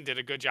played Jason did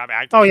a good job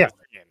acting. Oh, in yeah. this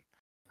scene.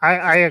 I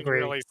He's being agree.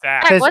 Really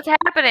sad. Heck, His- what's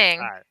happening?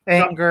 Sad.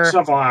 Anger,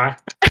 Savant.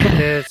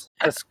 his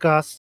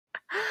disgust,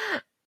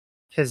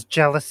 his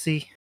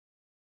jealousy.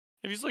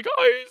 And he's like,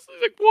 "Oh, he's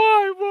like,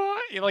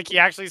 why? Like he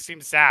actually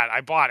seems sad.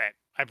 I bought it.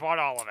 I bought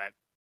all of it.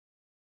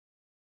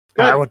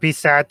 I Good. would be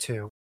sad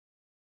too.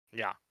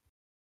 Yeah.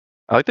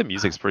 I like the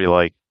music's pretty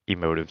like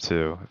emotive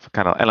too.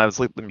 Kind of, and I was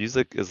like, the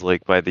music is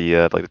like by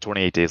the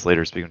 28 Days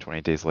Later. Speaking of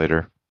 28 Days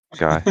Later,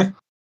 guy.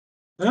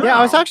 Yeah,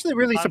 I was Oh. actually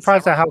really On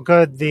surprised at several. how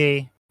good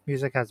the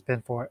music has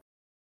been for it.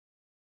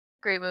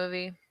 Great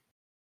movie.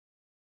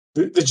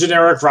 The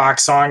generic rock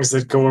songs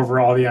that go over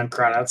all the end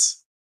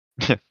credits.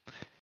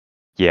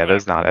 Yeah,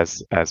 there's not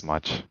as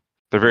much.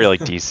 They're very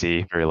like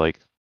DC, very like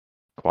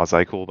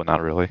quasi cool, but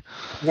not really.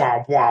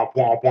 Wah, wah,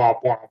 wah, wah,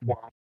 wah,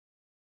 wah.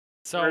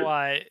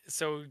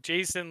 So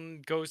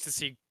Jason goes to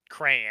see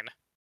Crane.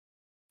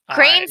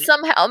 Crane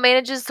somehow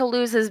manages to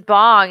lose his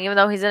bong, even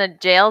though he's in a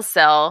jail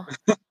cell.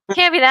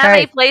 Can't be that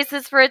many Hey.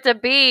 places for it to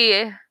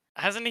be.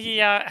 Hasn't he?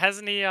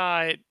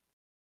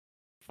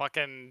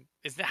 Fucking.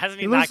 Hasn't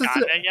he He not loses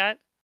gotten it. it yet?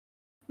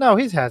 No,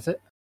 he has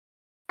it.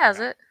 Has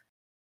it?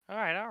 All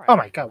right. Oh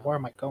my god, where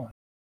am I going?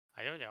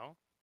 I don't know.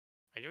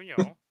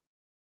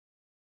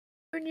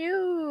 Who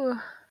knew?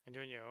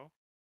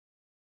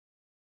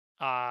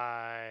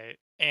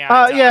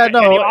 And Yeah, and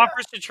no. he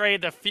offers to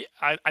trade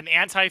an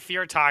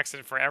anti-fear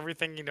toxin for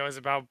everything he knows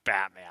about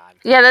Batman.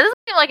 Yeah, that doesn't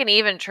seem like an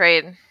even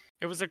trade.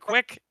 It was a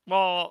quick,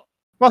 well,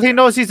 He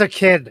knows he's a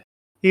kid.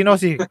 He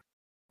knows he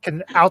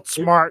can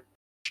outsmart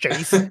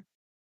Jason.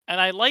 and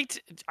I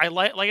like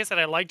I said,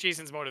 I like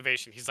Jason's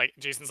motivation.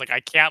 Jason's like, I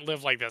can't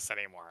live like this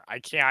anymore. I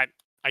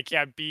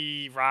can't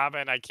be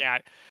Robin. I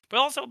can't.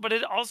 But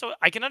it also,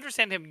 I can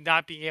understand him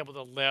not being able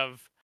to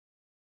live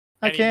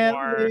I can't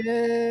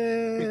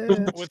anymore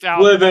live.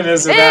 without Living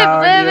is If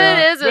without living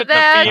you. is With the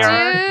without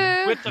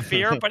fear. you. with the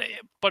fear,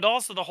 but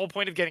also the whole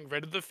point of getting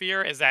rid of the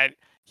fear is that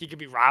he can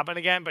be Robin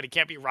again, but he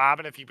can't be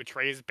Robin if he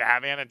betrays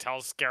Batman and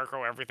tells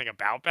Scarecrow everything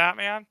about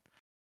Batman.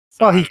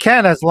 So Well, he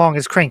can as long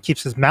as Crane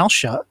keeps his mouth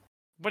shut.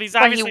 but he's But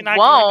he obviously not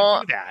going to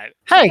won't. do that.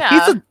 Hey,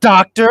 he's Yeah. a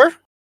doctor.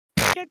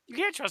 You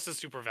can't trust a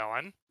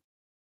supervillain.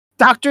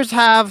 Doctors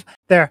have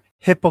their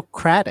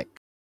Hippocratic.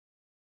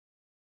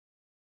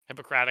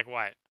 Hippocratic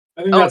what?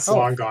 I think Oh. that's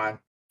long gone.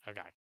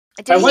 Okay.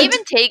 Did he liked-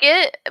 even take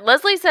it?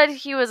 Leslie said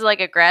he was like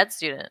a grad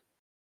student.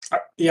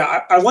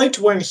 I liked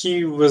when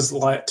he was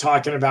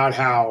talking about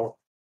how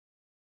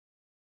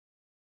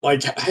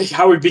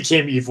he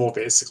became evil,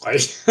 basically.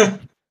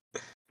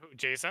 Who,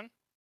 Jason?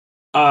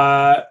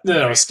 No,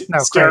 No,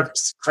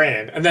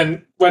 Crane. And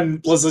then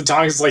when Leslie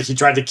talks, like he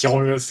tried to kill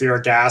me with fear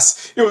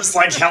gas, it was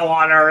like hell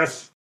on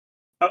earth.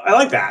 I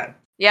like that.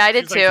 Yeah, I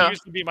did He's like, too. he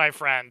used to be my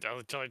friend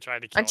until he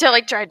tried to kill Until me.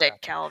 he tried to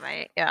kill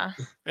me. Yeah.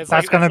 It's That's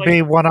like- going it's to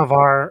be one of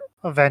our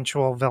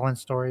eventual villain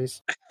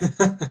stories.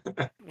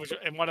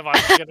 and one of us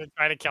is going to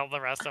try to kill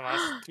the rest of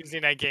us. Tuesday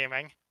Night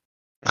Gaming.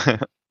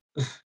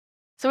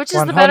 So which is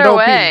One the better hundo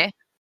P. way?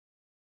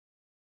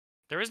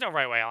 There is no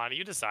right way, Alana.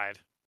 You decide.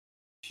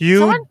 You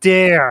Someone-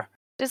 dare.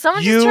 Did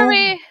someone just turn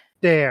You-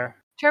 Dare.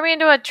 me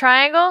into a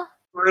triangle?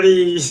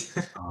 Pretty.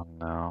 Oh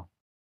no.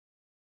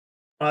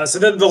 So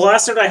then the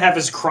last note I have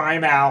is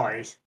Crime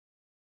Alley.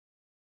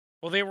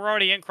 Well, they were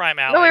already in Crime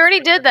Alley. No, we already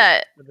for did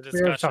that. the We already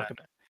discussion. talked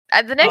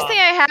about The next thing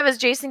Um, I have is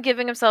Jason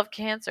giving himself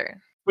cancer.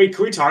 Wait,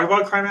 can we talk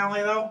about Crime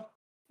Alley though?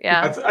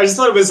 Yeah. I just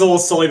thought it was a little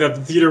silly that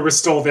the theater was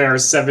still there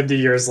 70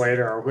 years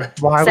later.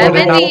 Why would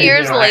it not 70 be?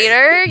 years Yeah.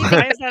 later? You Why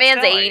think is the that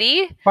man's silly?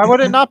 80? Why would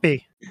it not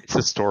be? It's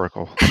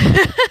historical.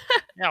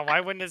 Yeah,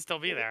 why wouldn't it still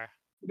be there?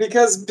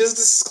 Because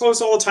business is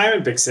closed all the time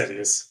in big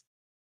cities.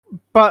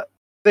 But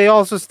they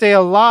also stay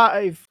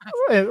alive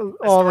all the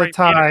Historic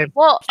theater. time.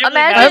 Well, Can't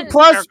believe imagine. And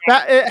plus,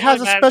 Scarecrow- it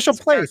has a Madison special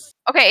Square- place.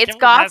 Okay, it's Can't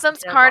believe Madison Gotham's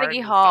Square Carnegie Garden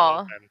is still Hall.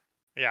 open.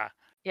 Yeah.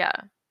 Yeah.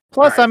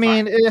 Plus, Alright, I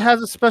mean, it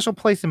has a special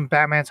place in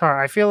Batman's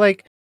heart. I feel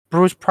like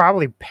Bruce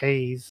probably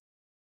pays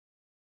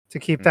to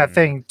keep that Mhm.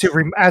 thing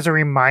as a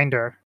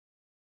reminder.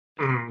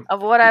 Mm.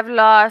 Of what I've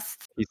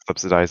lost. He's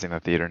subsidizing the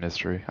theater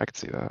industry. I could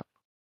see that.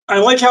 I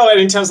like how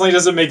anytime something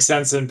doesn't make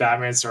sense in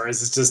Batman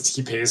stories, it's just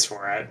he pays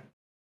for it.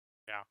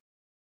 Yeah.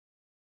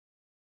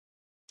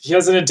 He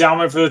has an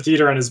endowment for the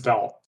theater in his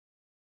belt.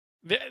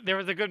 There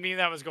was a good meme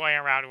that was going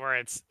around where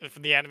it's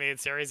from the animated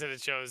series and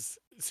it shows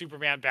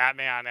Superman,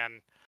 Batman,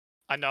 and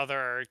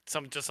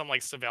some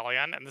like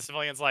civilian, and the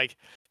civilian's like,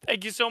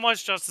 "Thank you so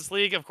much, Justice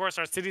League. Of course,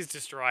 our city's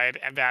destroyed."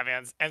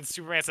 And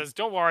Superman says,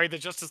 "Don't worry, the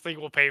Justice League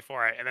will pay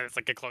for it." And then it's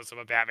like a close up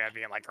of Batman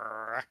being like,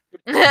 "Grr."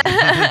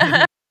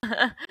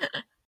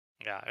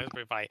 Yeah, it was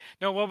pretty funny.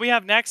 No, what we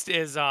have next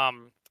is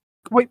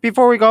Wait,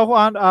 before we go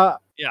on,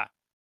 Yeah.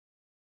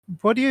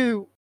 What do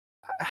you?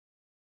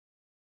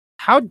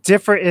 How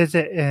different is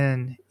it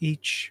in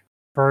each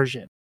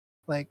version?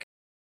 Like,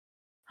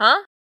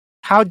 Huh?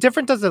 how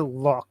different does it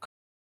look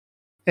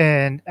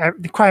in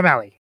the Crime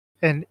Alley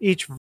in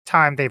each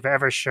time they've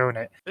ever shown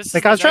it? this is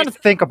Like, the I was trying to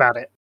nicest- think about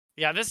it.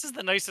 Yeah, this is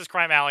the nicest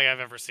crime alley I've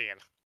ever seen.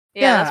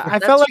 Yeah, that's- I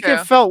that's felt like true.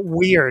 it felt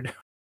weird to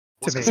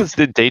Well, me. since it's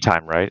the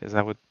daytime, right? Is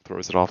that what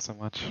throws it off so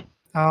much?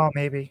 Oh,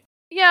 maybe.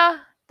 Yeah,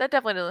 that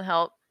definitely doesn't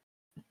help.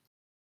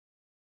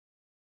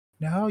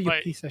 No, you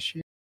But- piece of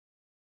shit.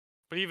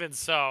 But even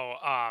so,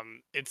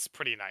 it's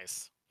pretty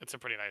nice. It's a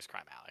pretty nice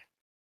crime alley.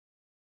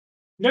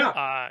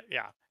 Yeah.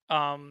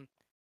 Yeah.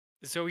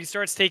 So he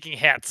starts taking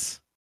hits.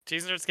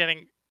 Jason starts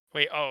getting.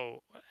 Wait.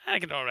 Oh, I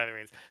don't know what that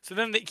means. So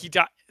then he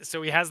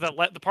So he has the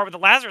part with the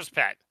Lazarus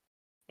pit.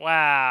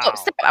 Wow. Oh,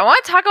 stop. I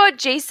want to talk about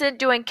Jason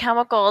doing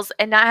chemicals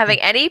and not having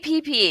any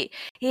PPE.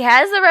 He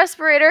has the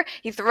respirator.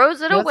 He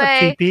throws it That's a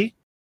away. PP.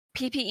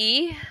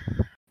 PPE,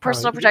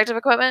 personal yeah. protective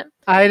equipment.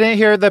 I didn't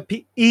hear the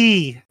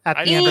PE at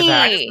I the end of I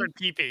that. just E. heard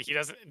PP.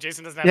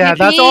 Jason doesn't have. Yeah, PP.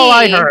 that's all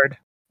I PP. heard.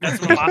 That's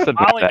Jason's a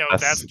Molly knows badass.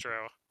 that's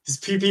true. His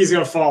PP is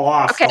going to fall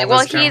off. Okay, from all well,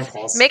 those he's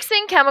chemicals.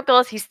 mixing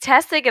chemicals. He's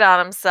testing it on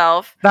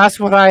himself. That's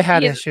what I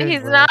had He's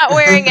issues with. not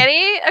wearing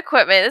any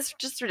equipment. It's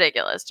just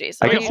ridiculous,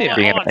 Jason. I What can do see you it want?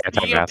 being hold an on.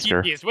 Speaking of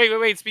anti-masker. PPs,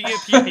 wait. Speaking of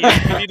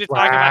PPs, we need to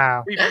talk about.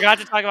 Wow. We forgot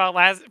to talk about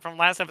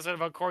last episode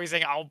about Corey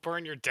saying, "I'll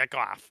burn your dick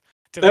off."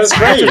 To That was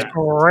fire. great. That's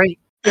great.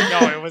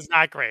 No, it was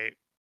not great.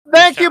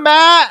 Thank you,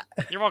 Matt.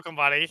 You're welcome,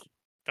 buddy.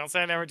 Don't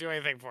say I never do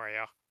anything for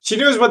you. She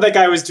knows what that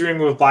guy was doing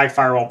with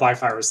Blackfire while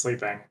Blackfire was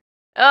sleeping.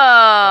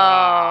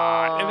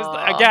 Oh.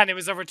 It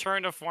was a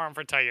return to form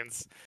for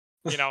Titans.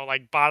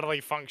 Like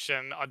bodily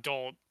function,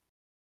 adult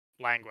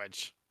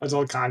language.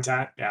 Adult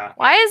content, yeah.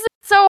 Why is it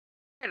so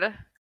hard?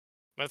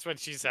 That's what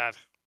she said.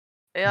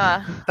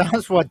 Yeah.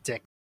 That's what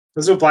Dick.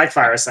 That's what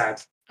Blackfire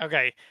said.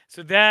 Okay,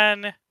 so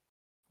then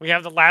we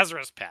have the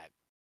Lazarus Pit.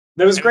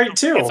 That was And great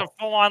too. It's a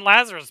full-on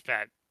Lazarus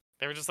Pit.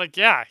 They were just like,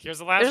 yeah,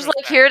 here's a They're Lazarus just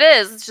like, Pit. here it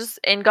is. It's just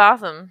in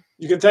Gotham.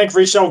 You can thank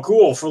Rachel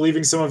Gould for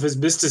leaving some of his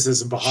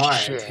mysticism behind.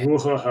 Shit.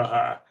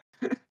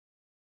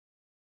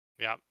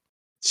 Yep.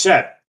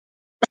 Shit.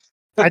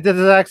 I did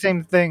the exact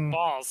same thing.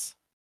 Balls.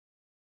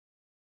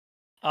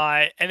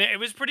 And it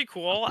was pretty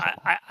cool.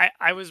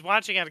 I was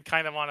watching it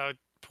kind of on a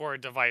poor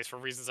device for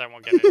reasons I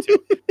won't get into.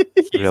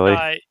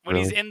 Really? When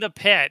he's Really? in the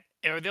pit,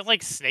 are there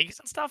like snakes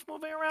and stuff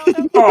moving around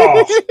him?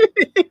 Oh,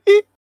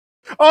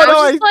 Oh That no!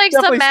 was just like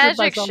some definitely magic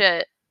slipped myself.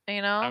 shit,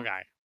 you know?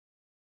 Okay.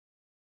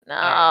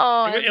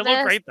 No. It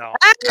looked great though.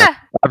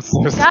 Ah! I'm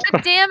so God sorry.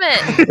 damn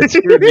it. It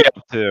screwed me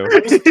up too. I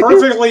was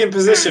perfectly in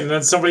position, and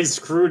then somebody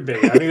screwed me.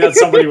 I think that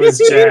somebody was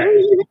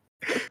Jay.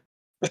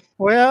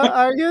 What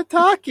are you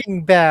talking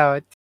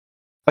about?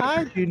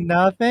 I do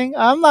nothing.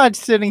 I'm not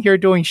sitting here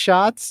doing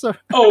shots of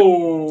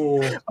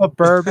Oh,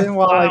 bourbon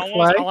while I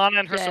play. Alana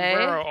and her Jay.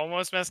 sombrero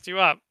almost messed you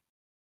up.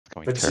 It's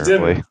going but she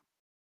terribly. didn't.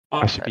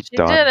 I should be She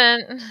done.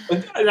 didn't.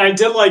 And I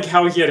did like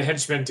how he had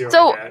henchmen doing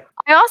So- it.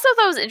 I also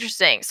thought it was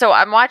interesting. So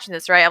I'm watching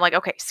this, right? I'm like,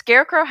 okay,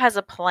 Scarecrow has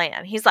a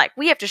plan. He's like,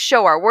 we have to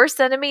show our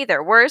worst enemy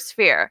their worst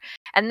fear.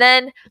 And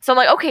then, so I'm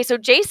like, okay, so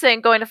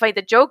Jason going to fight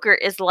the Joker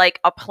is like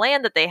a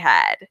plan that they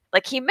had.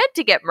 Like, he meant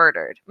to get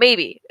murdered.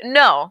 Maybe.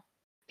 No,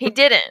 he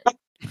didn't.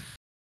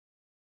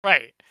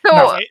 Right. So,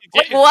 No, like,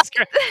 it's what?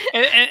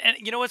 and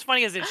you know what's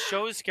funny is it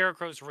shows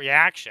Scarecrow's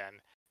reaction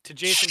to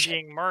Jason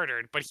being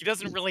murdered, but he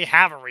doesn't really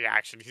have a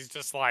reaction. He's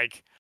just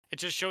like, it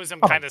just shows him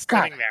Oh, kind of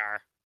God. sitting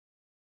there.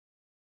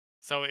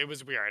 So it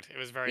was weird. It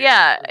was very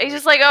Yeah, it was he's very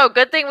just like, oh,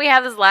 good thing we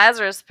have this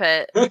Lazarus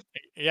pit.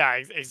 yeah.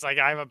 He's like,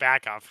 I have a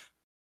backup.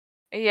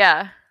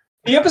 Yeah.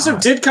 The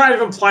episode did kind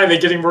of imply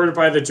that getting murdered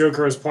by the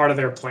Joker was part of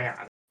their plan.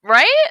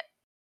 Right?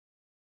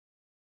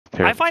 I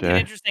Terrible, find it Jay.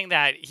 interesting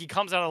that he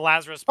comes out of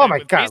Lazarus Oh Pit my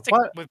with, God,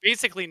 what? with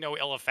basically no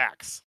ill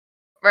effects.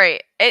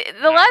 Right. The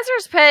Yeah.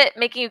 Lazarus pit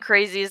making you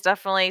crazy is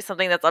definitely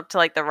something that's up to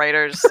like the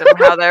writers and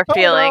how they're Oh, no.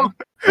 feeling.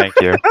 Thank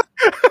you.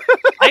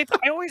 I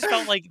always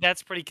felt like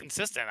that's pretty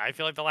consistent. I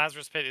feel like the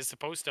Lazarus Pit is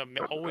supposed to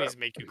always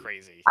make you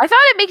crazy. I thought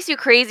it makes you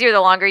crazier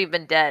the longer you've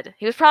been dead.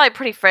 He was probably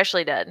pretty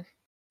freshly dead.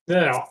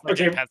 No. Like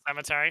Okay. in Pet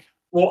Cemetery.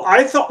 Well,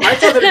 I thought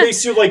that it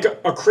makes you like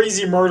a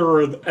crazy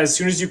murderer as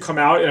soon as you come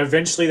out, and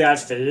eventually that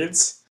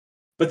fades.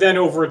 But then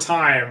over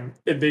time,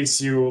 it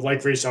makes you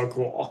like Rachel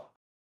Gould.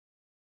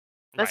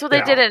 That's Right. what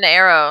they did in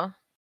Arrow.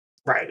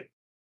 Right.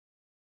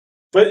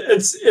 But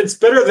it's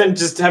better than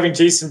just having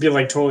Jason be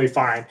like totally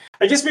fine.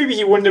 I guess maybe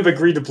he wouldn't have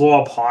agreed to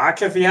blow up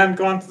Hawk if he hadn't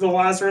gone through the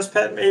Lazarus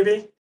Pit,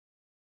 maybe.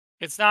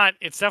 It's not.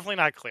 It's definitely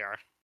not clear.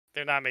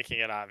 They're not making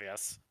it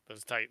obvious.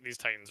 These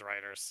Titans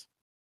writers.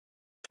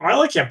 I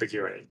like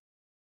ambiguity.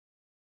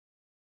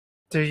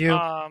 Do you?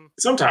 I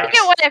Sometimes.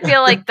 get why I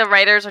feel like the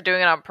writers are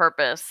doing it on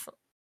purpose.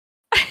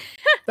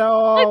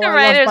 Oh, Like the I love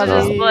writers are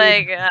just Buddy.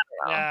 like, I don't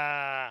know.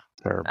 Yeah.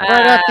 Terrible.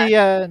 Right at the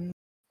end.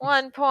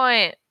 1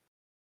 point.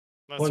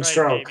 That's One right,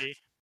 stroke. baby.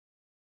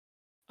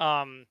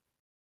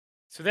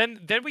 So then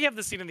we have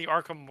the scene in the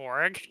Arkham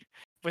morgue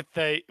with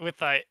the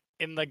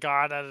in the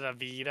Garda da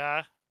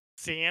Vida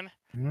scene,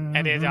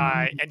 and it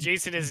Mm-hmm. and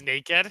Jason is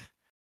naked,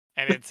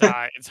 and it's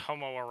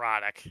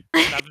homoerotic.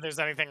 Not that there's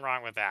anything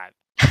wrong with that.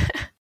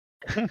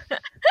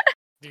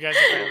 Do you guys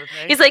agree with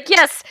me? He's like,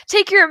 yes,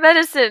 take your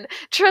medicine.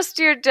 Trust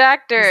your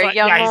doctor, He's like-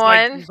 young yeah, he's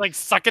one. Like, he's like,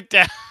 suck it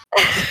down.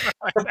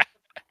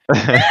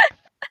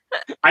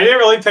 I didn't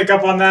really pick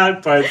up on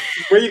that, but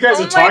what you guys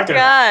Oh are my talking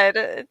about.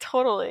 god,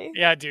 totally.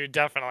 Yeah, dude,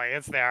 definitely,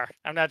 it's there.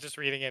 I'm not just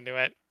reading into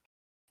it.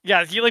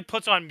 Yeah, he like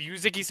puts on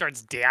music. He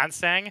starts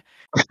dancing.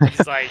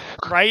 He's like,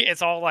 right?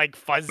 It's all like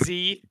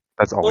fuzzy.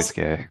 That's always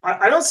Well, gay.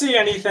 I don't see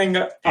anything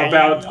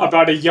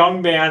about a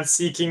young man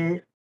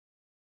seeking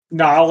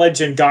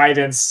knowledge and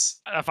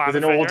guidance A with father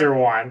an figure. older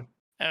one.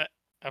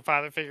 A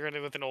father figure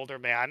with an older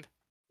man.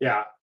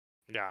 Yeah.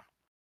 Yeah.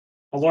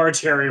 A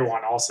large hairy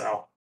one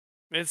also.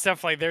 There's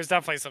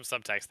definitely some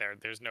subtext there.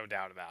 There's no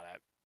doubt about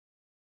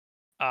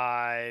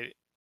it.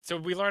 So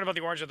we learn about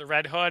the Orange of the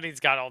Red Hood. He's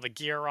got all the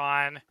gear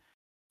on,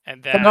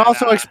 and then And it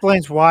also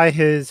explains why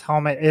his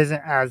helmet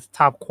isn't as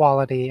top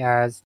quality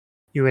as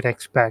you would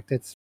expect.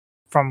 It's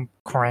from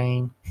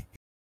Crane.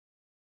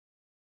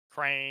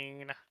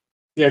 Crane.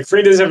 Yeah,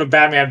 Crane does have a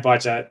Batman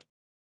budget.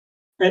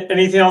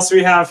 Anything else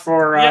we have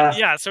for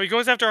Yeah. So he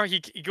goes after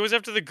goes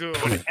after the goon,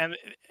 and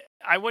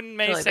I wouldn't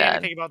Really say bad.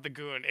 anything about the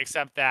goon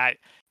except that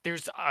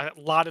there's a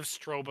lot of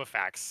strobe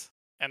effects,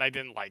 and I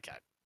didn't like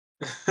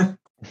it.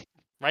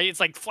 Right? It's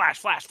like flash,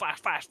 flash, flash,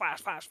 flash, flash,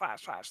 flash,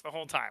 flash, flash the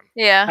whole time.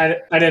 Yeah.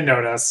 I didn't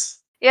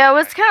notice. Yeah, it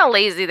was kind of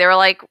lazy. They were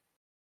like,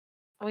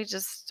 we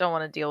just don't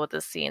want to deal with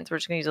this scene, so we're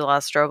just going to use a lot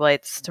of strobe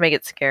lights to make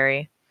it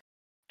scary.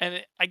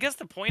 And I guess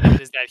the point of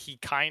it is that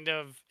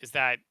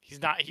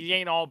he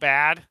ain't all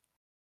bad.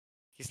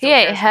 He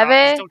ain't He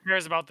heavy. still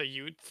cares about the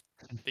Ute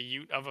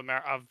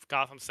of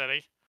Gotham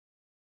City.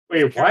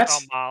 Wait, He cares what?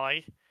 about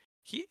Molly.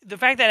 The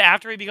fact that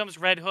after he becomes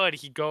Red Hood,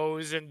 he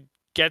goes and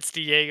gets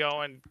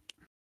Diego and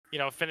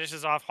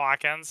finishes off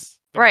Hawkins.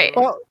 the Right.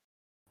 goon. Well,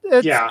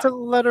 it's Yeah. to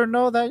let her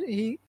know that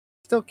he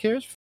still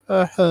cares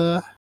for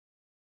her.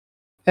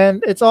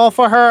 And it's all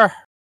for her.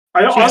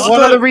 I She's also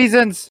one of the thought,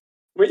 reasons.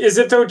 wait, is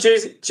it though,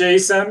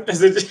 Jason?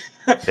 Is it?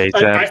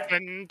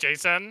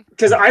 Jason.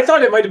 Because I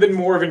thought it might have been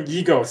more of an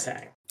ego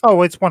thing.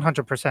 Oh, it's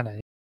 100%.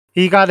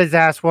 He got his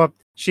ass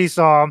whooped. She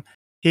saw him.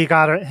 He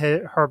got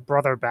her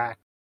brother back.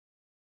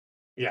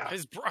 Yeah.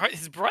 His brother.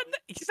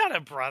 He's not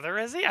a brother,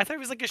 is he? I thought he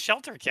was like a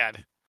shelter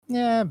kid.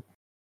 Yeah.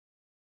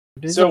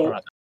 It is a So,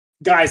 brother.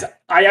 guys,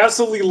 I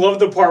absolutely love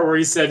the part where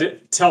he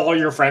said, "Tell all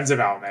your friends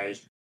about me."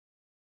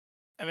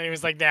 And then he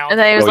was like, "Now." And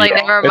then he was Oh, like, yeah.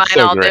 "Never It's mind, so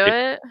I'll do great.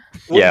 it."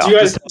 Well, Yeah, do you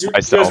I'll guys just do you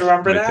myself guys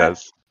remember when it that?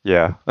 says.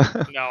 Yeah.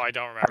 No, I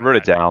don't remember. I wrote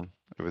it that. down.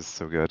 It was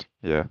so good.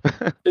 Yeah.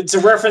 It's a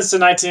reference to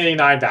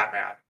 1989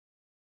 Batman.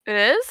 It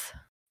is.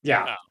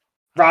 Yeah. No.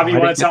 Robbie, you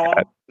I want to didn't tell get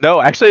him? that.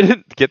 No, actually, I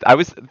didn't get. I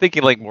was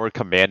thinking like more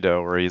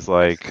Commando, where he's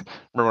like,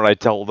 "Remember when I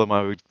told them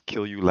I would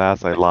kill you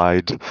last? I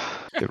lied."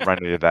 It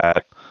reminded me of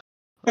that.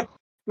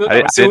 No,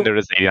 I so, didn't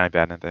notice the 89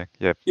 Batman thing.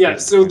 Yeah. yeah,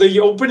 please. so the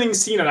opening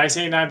scene of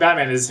 1989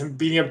 Batman is him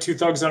beating up two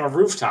thugs on a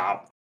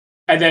rooftop.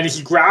 And then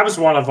he grabs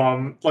one of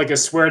them, like a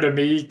swear to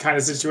me kind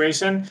of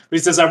situation. He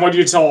says, "I want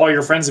you to tell all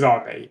your friends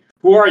about me.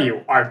 Who are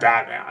you? I'm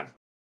Batman."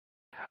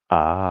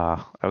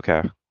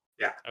 Okay.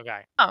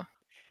 Okay. Oh.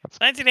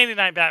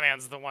 1989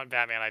 Batman's the one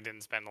Batman I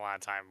didn't spend a lot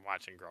of time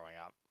watching growing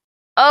up.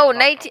 Oh, Oh,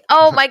 19.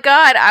 Oh my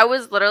God! I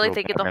was literally Little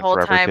thinking the Batman whole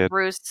Forever time kid.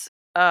 Bruce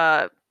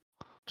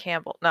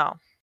Campbell. No,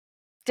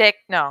 Dick.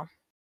 No.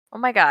 Oh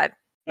my God,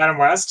 Adam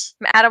West?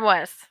 Adam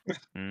West.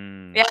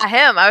 Mm. Yeah,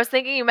 him. I was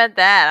thinking you meant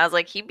that. I was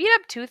like, he beat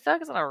up two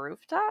thugs on a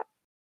rooftop.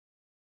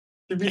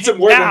 He beats him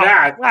more than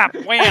that. Slap,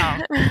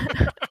 wham.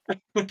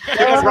 And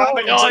then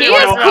Robin Oh, He took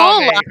is on a-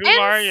 cool, Who Lions.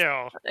 are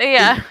you?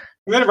 Yeah.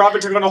 and then Robin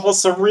took on a whole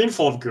submarine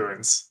full of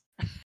goons.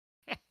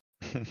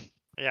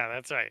 Yeah,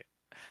 that's right.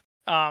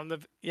 No,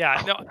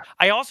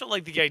 I also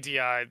like the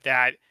idea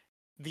that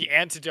the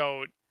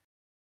antidote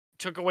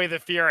took away the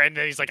fear, and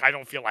then he's like, I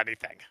don't feel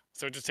anything.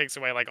 So it just takes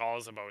away like all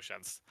his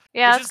emotions.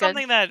 Yeah, Which that's is good.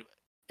 something that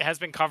has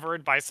been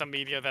covered by some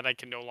media that I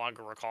can no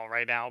longer recall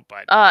right now.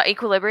 But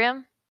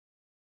Equilibrium.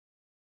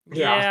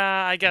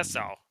 Yeah. I guess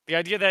so. The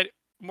idea that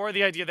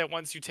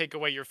once you take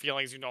away your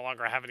feelings, you no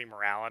longer have any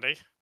morality.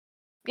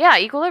 Yeah,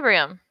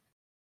 Equilibrium.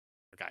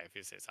 Okay, if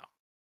you say so.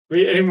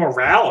 Wait, any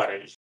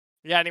morality?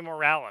 Yeah, any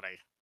morality.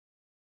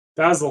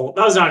 That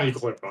was not an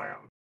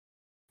equilibrium.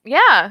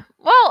 Yeah.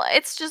 Well,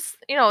 it's just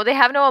they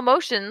have no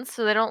emotions,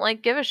 so they don't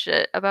like give a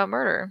shit about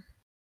murder.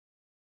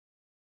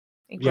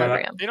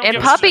 Equilibrium. They don't And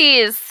give a shit.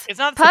 puppies. It's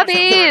not so much the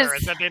murder, Puppies!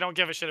 it's that they don't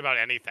give a shit about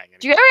anything.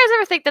 Do you guys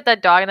ever think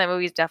that dog in that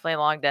movie is definitely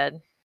long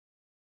dead?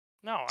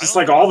 No, I Just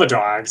don't like think all the about-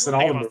 dogs I and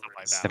don't all think the about stuff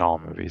like movies. that. In all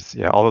movies.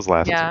 Yeah, all those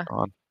last ones Yeah. are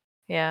gone.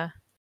 Yeah.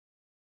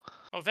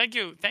 Oh, thank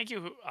you,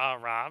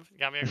 Rob. You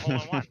got me a hole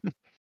in one.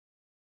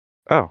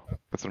 Oh,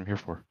 that's what I'm here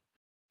for.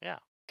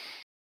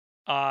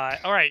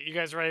 All right, you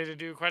guys ready to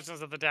do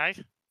questions of the day?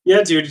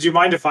 Yeah, dude, did you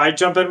mind if I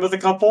jump in with a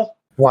couple?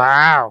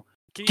 Wow.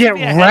 Can you Get give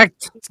me a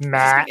wrecked, Just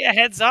Matt. give me a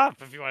heads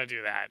up if you want to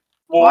do that.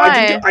 Well,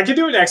 Why? I can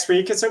do it next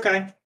week. It's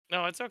okay.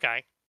 No, it's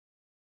okay.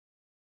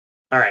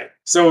 All right.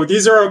 So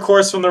these are, of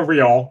course, from the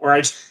reel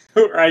where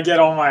I get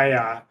all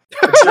my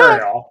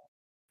material.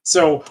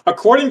 So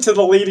according to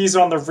the ladies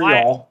on the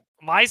reel,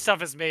 My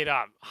stuff is made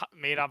up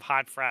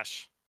hot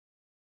fresh.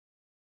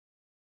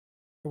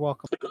 You're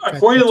welcome.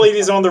 according to the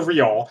ladies on the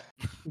reel,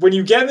 when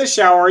you get in the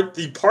shower,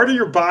 the part of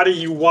your body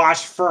you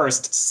wash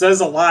first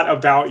says a lot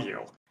about you.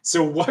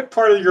 So what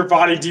part of your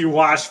body do you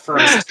wash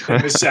first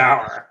in the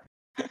shower?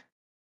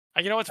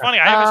 You know what's funny?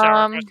 I have a shower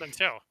Um, question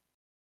too.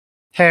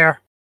 Hair.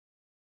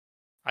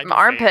 I do My face.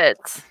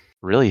 armpits.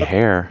 Really,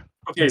 hair.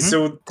 Okay,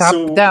 so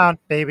Top down,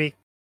 baby.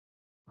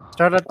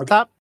 Start at the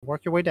top,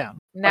 work your way down.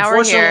 Now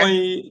we're here.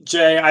 unfortunately,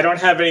 Jay, I don't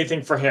have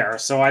anything for hair,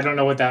 so I don't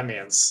know what that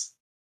means.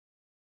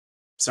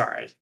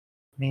 Sorry.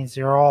 Means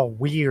you're all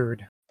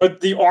weird. But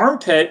the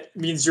armpit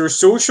means you're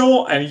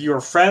social and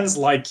your friends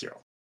like you.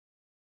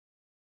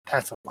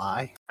 That's a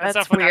lie. That's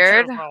That's definitely not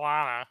weird. true for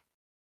Alana.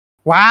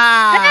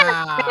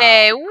 Wow.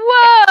 Hey,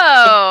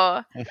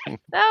 whoa!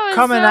 That was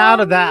Coming so out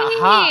of that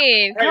hot.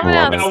 mean. Hey, Coming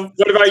out now,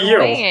 what about you?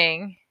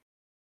 swinging.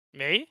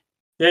 Me?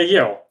 Yeah,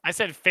 you. I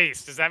said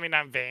face. Does that mean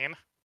I'm vain?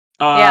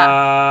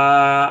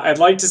 I'd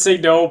like to say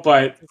no,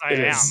 but I it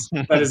am. is.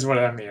 That is what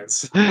that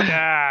means.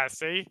 Yeah.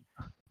 See.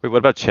 Wait, what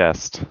about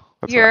chest?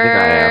 That's what I think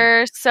I am.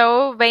 You're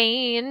so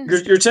vain.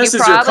 Your chest You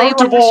is you're probably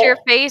comfortable. wash your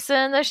face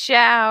in the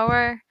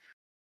shower.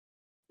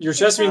 Your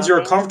chest means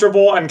you're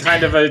comfortable and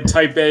kind of a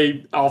type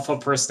A alpha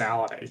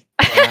personality.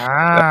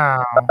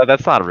 Wow.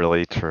 That's not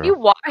really true. You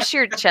wash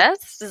your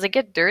chest? Does it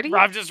get dirty?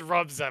 Rob just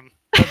rubs them.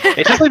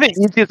 It's just like the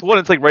easiest one.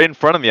 It's like right in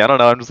front of me. I don't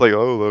know. I'm just like,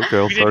 oh, okay,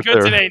 I'll We did start good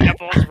there. today,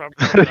 nipples. Rub,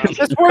 rub, rub.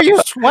 That's where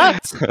you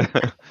sweat.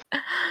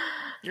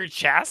 Your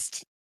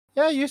chest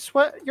Yeah, you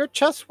sweat. Your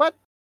chest sweat.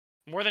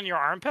 more than your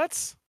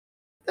armpits?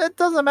 it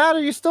doesn't matter.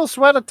 You still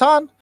sweat a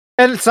ton.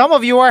 And some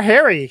of you are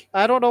hairy.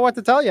 I don't know what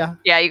to tell you.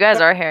 Yeah, you guys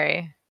are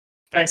hairy.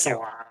 Thanks a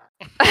lot.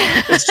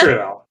 It's true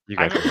though. You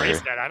I've guys are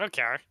embraced very- it. I don't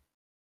care.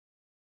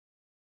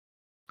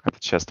 have the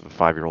chest of a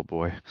 5-year-old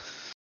boy.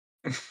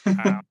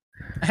 I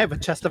have a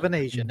chest of an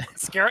Asian.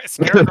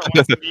 Scarecrow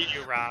wants to meet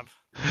you, Rob.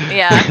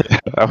 Yeah.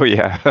 Oh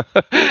yeah.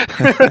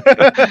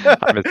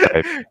 I'm his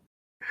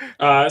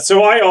type.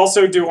 So I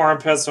also do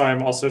armpits, so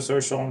I'm also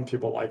social and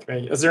people like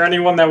me. Is there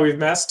anyone that we've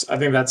missed? I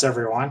think that's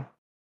everyone.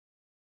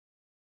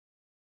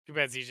 Too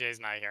bad ZJ's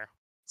not here.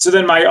 So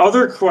then my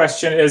other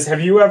question is,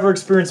 have you ever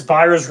experienced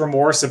buyer's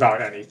remorse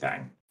about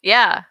anything?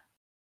 Yeah.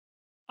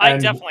 I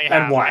And- definitely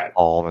have. And what?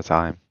 All the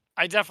time.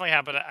 I definitely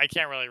have, but I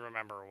can't really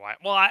remember why.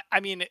 Well, I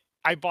mean,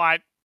 I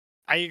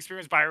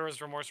experienced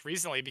buyer's remorse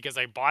recently because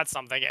I bought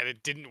something and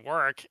it didn't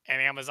work,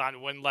 and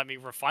Amazon wouldn't let me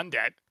refund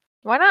it.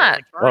 Why or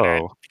not? return it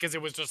Whoa. because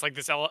it was just like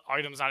this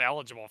item's not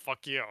eligible.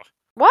 Fuck you.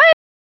 What?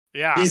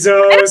 Yeah,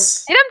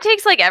 Bezos.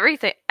 Takes like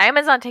everything.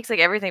 Amazon takes like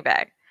everything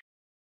back.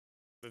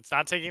 it's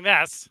not taking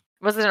this.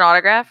 Was it an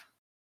autograph?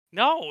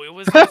 No, it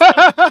was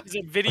a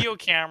video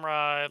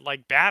camera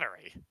like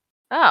battery.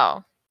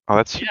 Oh. Oh,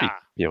 that should Yeah,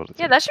 be able to.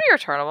 Yeah, that should be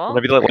returnable.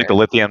 Maybe like the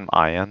lithium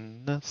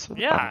ion.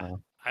 Yeah.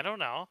 I don't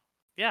know.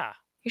 Yeah,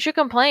 You should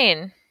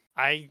complain.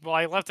 I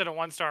left it a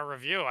 1-star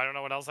review. I don't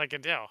know what else I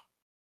could do.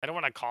 I don't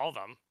want to call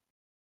them.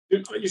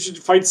 You should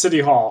fight City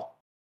Hall.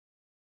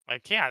 I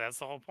can't. That's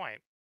the whole point.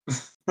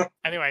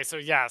 Anyway, so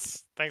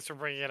yes, thanks for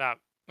bringing it up.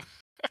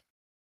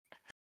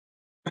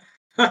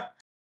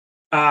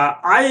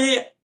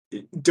 I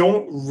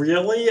don't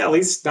really, at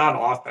least not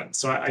often.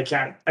 So I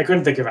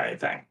couldn't think of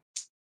anything.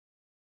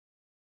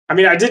 I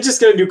mean, I did just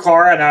get a new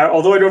car, and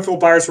although I don't feel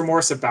buyer's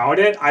remorse about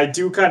it, I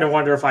do kind of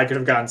wonder if I could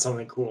have gotten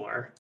something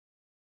cooler.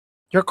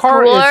 Your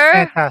car Cooler? is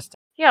fantastic.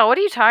 Yeah, what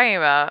are you talking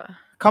about?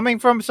 Coming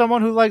from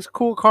someone who likes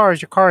cool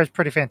cars, your car is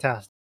pretty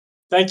fantastic.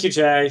 Thank you,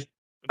 Jay.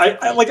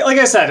 I like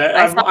I said,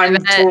 I'm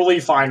totally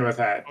fine with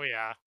it. Oh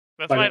yeah,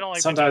 that's why I But don't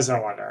like. sometimes I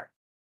wonder.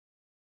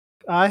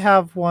 I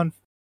have one.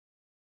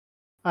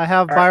 I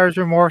have Alright. buyer's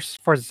remorse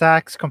for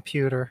Zach's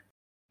computer.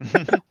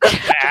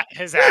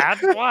 His ad.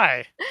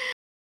 Why?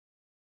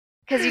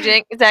 Because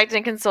Zach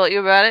didn't consult you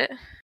about it?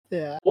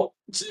 Yeah. Well,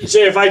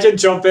 Jay, if I could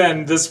jump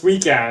in this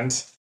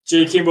weekend,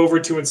 Jay came over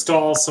to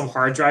install some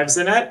hard drives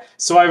in it.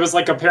 So I was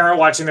like a parent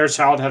watching their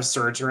child have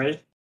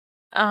surgery.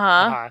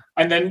 Uh-huh.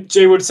 And then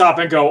Jay would stop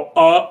and go,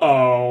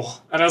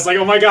 uh-oh. And I was like,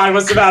 oh my god,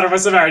 what's the matter?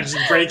 What's the matter? Did you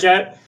break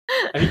it?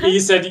 And he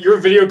said, your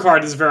video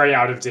card is very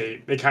out of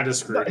date. They kind of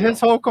screwed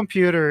His you. whole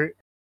computer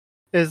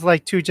is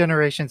like 2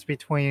 generations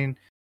between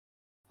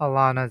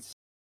Alana's.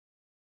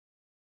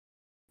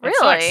 That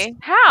sucks. Really? That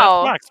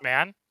How? sucks,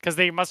 man. Because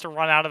they must have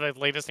run out of the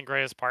latest and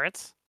greatest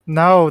parts.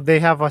 No, they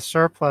have a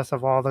surplus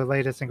of all the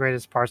latest and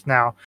greatest parts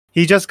now.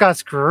 He just got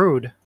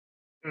screwed.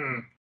 Hmm.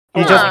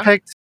 He Huh. just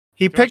picked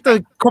much picked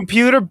a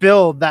computer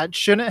build that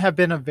shouldn't have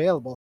been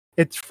available.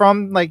 It's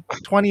from like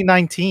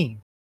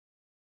 2019.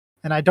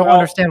 And I don't Well-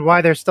 understand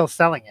why they're still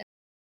selling it.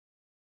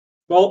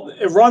 Well,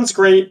 it runs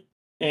great,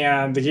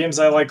 and the games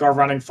I like are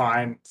running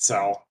fine.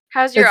 So,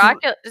 How's your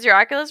It's- Does your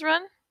Oculus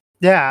run?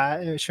 Yeah,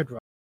 it should run.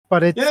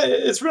 But it's yeah,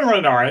 it's been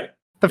running all right.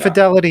 the yeah.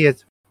 fidelity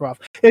is rough.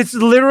 It's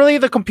literally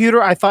the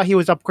computer I thought he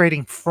was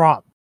upgrading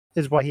from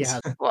is what he has.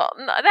 Well,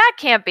 no, that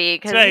can't be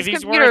because Say, this these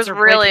computer words is are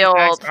really breaking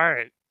Zach's old.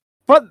 heart.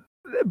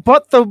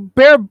 But the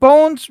bare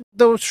bones,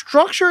 the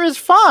structure is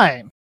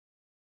fine.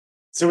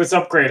 So it's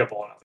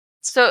upgradable.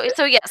 So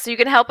yeah, so you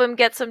can help him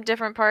get some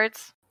different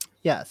parts.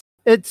 Yes,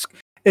 it's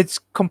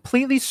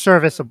completely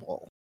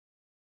serviceable.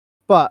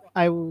 But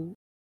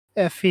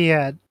if he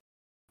had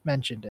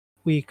mentioned it,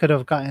 we could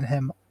have gotten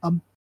him a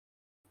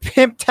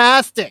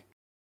pimptastic.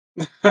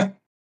 All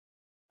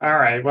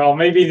right. Well,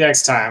 maybe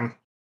next time.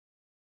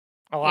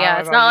 Alana, Yeah, what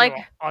it's about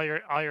not you?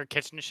 all your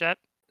kitchen shit.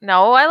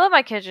 No, I love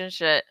my kitchen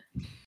shit.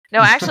 No,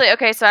 actually,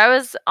 okay, so I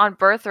was on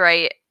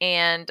Birthright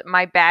and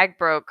my bag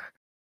broke.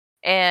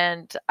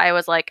 And I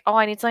was like, oh,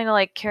 I need something to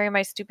like carry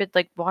my stupid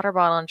like water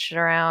bottle and shit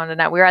around.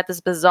 And we were at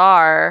this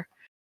bazaar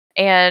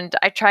and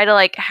I tried to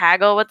like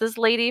haggle with this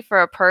lady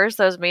for a purse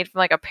that was made from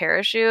like a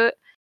parachute.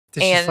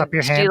 Did she And slap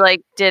your she hand?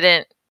 like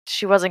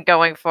she wasn't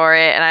going for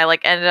it. And I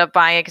like ended up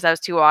buying it because I was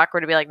too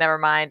awkward to be like, never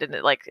mind. And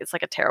it's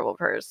like a terrible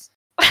purse.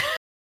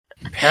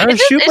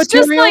 Parachute it's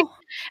just material? like-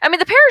 I mean,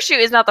 the parachute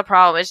is not the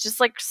problem. It's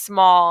just like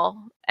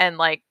small and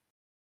like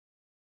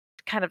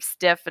kind of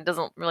stiff and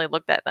doesn't really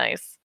look that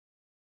nice.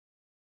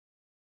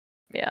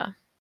 Yeah.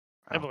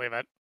 I believe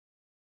it.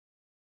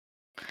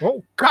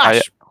 Oh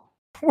gosh.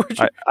 Where'd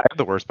you- I have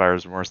the worst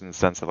buyer's remorse in the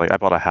sense that like I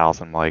bought a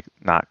house I'm like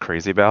not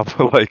crazy about,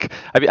 but like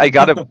I mean I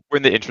got it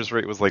when the interest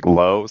rate was like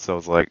low, so I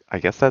was like I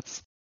guess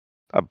that's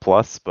a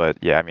plus. But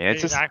yeah, I mean it's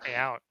You just knocked me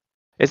out.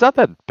 it's not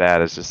that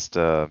bad. It's just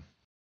Your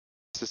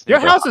near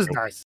the house is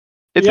highway. nice.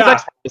 It's Yeah. a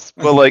nice house,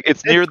 but like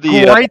it's near It's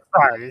the great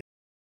size.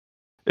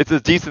 it's a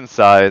decent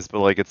size, but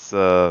like it's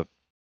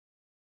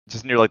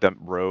just near like the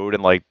road,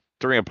 and like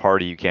during a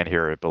party you can't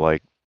hear it, but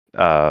like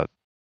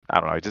I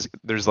don't know, just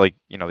there's like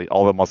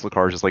all the muscle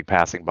cars just like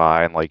passing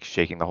by and like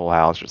shaking the whole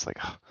house, just like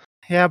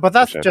Yeah, but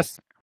that's Okay. just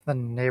the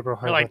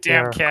neighborhood Or like with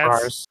damn their kids.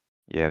 cars.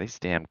 Yeah, these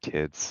damn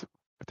kids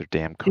with their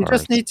damn You cars.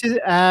 just need to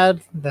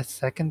add the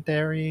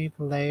secondary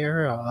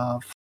layer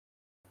of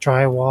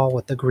drywall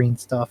with the green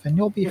stuff, and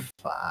you'll be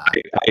fine.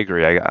 I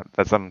agree.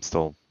 I'm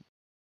still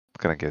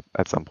gonna get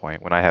at some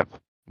point when I have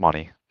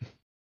money.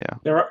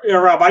 Yeah,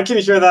 Rob, I can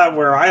hear that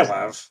where I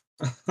live.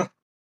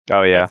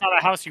 Oh yeah. That's not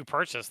a house you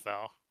purchased,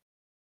 though.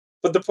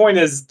 But the point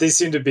is, they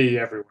seem to be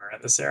everywhere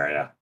in this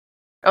area.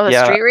 Oh, the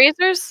Yeah. street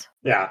racers?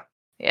 Yeah.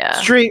 Yeah.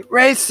 Street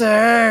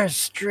racers,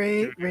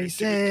 street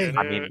racing.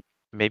 I mean,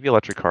 maybe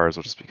electric cars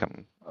will just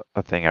become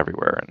a thing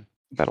everywhere, and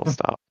that'll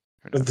stop.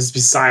 Would this be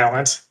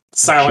silent?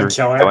 Silent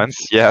Pure killer.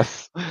 silence,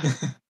 yes.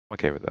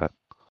 Okay with that.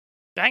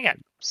 Dang it.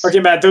 Okay,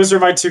 Matt, those are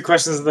my 2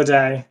 questions of the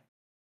day.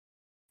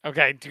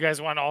 Okay, do you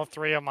guys want all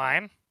 3 of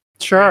mine?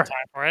 Sure.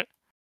 Time for it.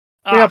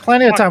 We have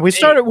plenty of fuck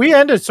time. me. We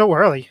ended so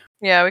early.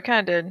 Yeah, we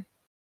kind of did.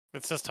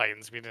 It's just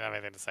Titans. We didn't have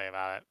anything to say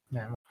about it.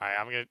 Yeah. All right,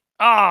 I'm gonna.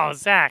 Oh,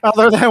 Zach.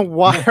 Other than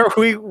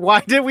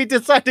why did we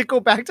decide to go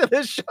back to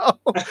this show?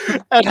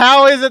 And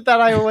how is it that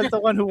I was the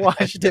one who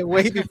watched it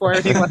way before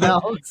anyone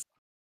else?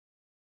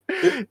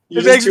 You're It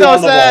just makes too no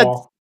on the sense.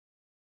 ball.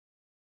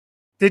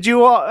 Did you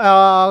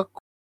No.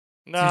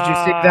 did you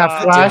see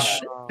that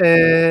Flash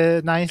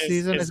ninth It's-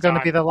 season it's is going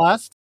to be gone. the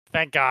last?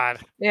 Thank God.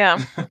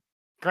 Yeah.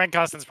 Grant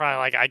Gustin's probably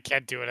like, I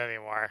can't do it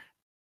anymore.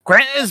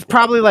 Grant is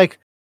probably like,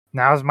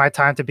 now's my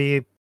time to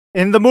be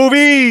in the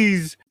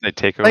movies. They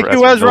take over. Thank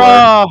you,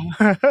 Ezra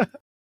Miller. Ezra.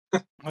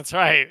 That's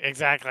right.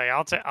 Exactly.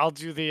 I'll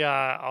do the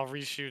I'll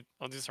reshoot.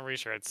 I'll do some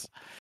reshoots.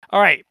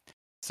 All right.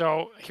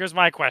 So here's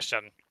my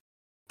question.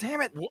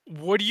 Damn it.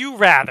 Would you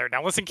rather?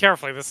 Now listen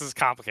carefully. This is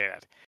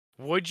complicated.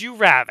 Would you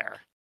rather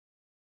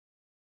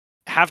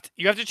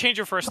you have to change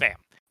your first name?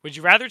 Would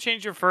you rather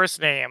change your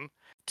first name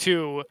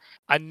to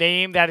a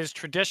name that is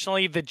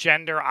traditionally the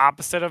gender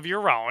opposite of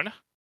your own?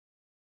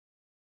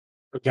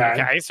 Okay.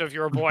 Okay. So if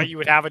you're a boy, you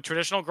would have a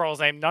traditional girl's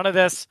name. None of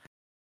this.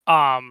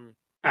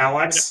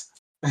 Alex.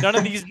 None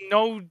of these.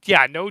 No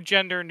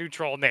gender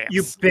neutral names.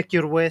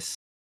 Ubiquitous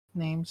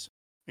names.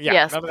 Yeah.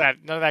 Yes. None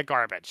of that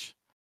garbage.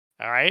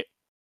 All right.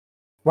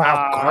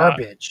 Wow,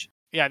 garbage.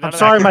 Yeah. None I'm of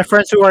sorry, that, my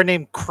friends who are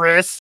named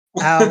Chris,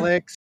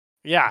 Alex.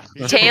 Yeah.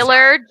 you should be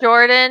Taylor,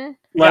 Jordan.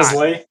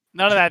 Leslie.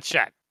 None of that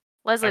shit.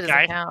 Leslie Okay.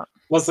 doesn't count.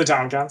 Leslie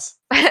Tompkins.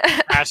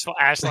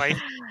 Ashley.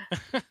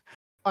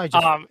 I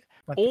just,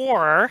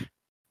 Or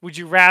would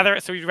you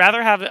rather? So you'd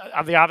rather have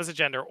of the opposite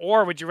gender,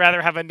 or would you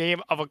rather have a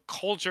name of a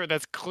culture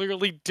that's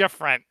clearly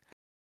different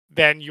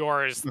than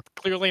yours?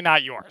 Clearly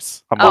not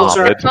yours. A Oh, Culture.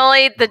 Mohammed.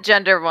 definitely the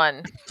gender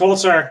one.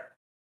 Culture.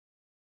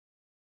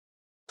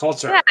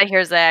 Culture. Get out of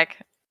here, Zach.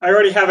 I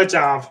already have a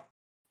job.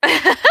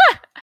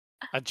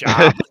 A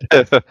job.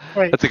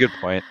 Wait. That's a good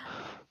point.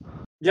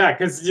 Yeah,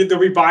 because there'll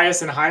be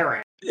bias in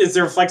hiring. Is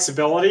there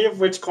flexibility of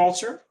which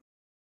culture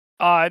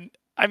I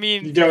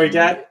mean, you go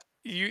get?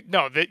 You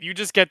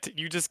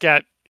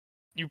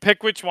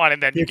pick which one,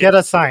 and then you get the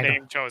assigned.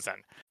 name chosen.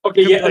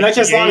 Okay, Could be yeah, and like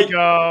that's just not.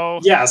 Diego.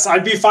 Yes,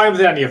 I'd be fine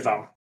with any of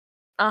them.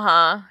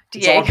 Uh-huh.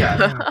 It's all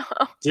Diego.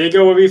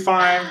 Diego would be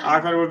fine.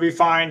 Ahmed would be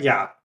fine.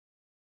 Yeah.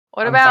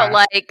 What I'm about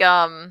fine. like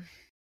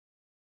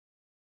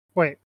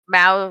Wait,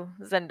 Mao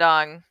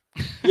Zedong?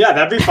 Yeah,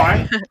 that'd be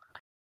fine.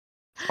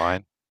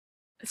 Fine.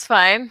 It's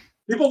fine.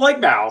 People like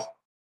Mao.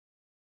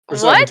 Or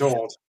so I'm What?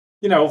 told.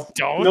 You know,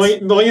 Don't.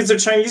 millions of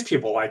Chinese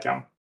people like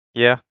him.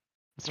 Yeah.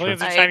 That's true.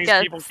 Millions of I Chinese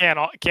guess- people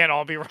can't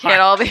all be right.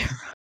 Can't all be.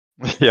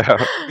 Yeah.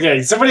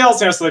 Yeah, somebody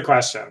else answer the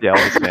question. Yeah, all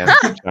this man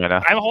from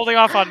China. I'm holding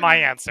off on my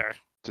answer.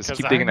 Just because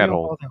keep I digging why are that you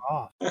hole. holding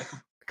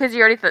off? Because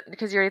you already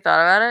thought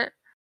about it.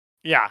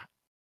 Yeah,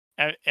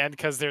 and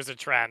because there's a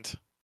trend.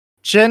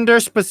 Gender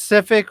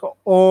specific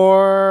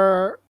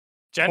or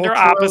Gender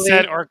Culturally-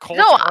 opposite or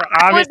culture. No, or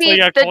I would obviously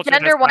be a the culture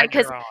gender that's one, not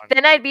your 'cause own.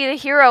 Then I'd be the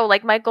hero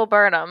like Michael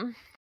Burnham.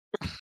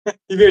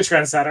 You'd be a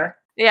trendsetter.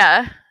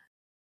 Yeah.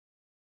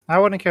 I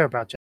wouldn't care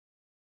about gender.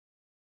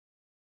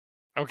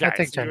 Okay, I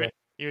take so gender.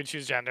 you would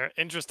choose gender.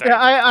 Interesting. Yeah,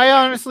 I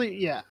honestly,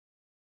 yeah.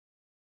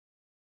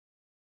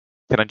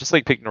 Can I just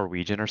like pick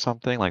Norwegian or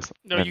something? Like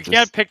No, and you just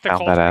can't pick the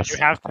sound culture. badass? You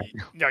have to.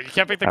 No, you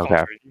can't pick the Okay.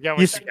 culture. You get what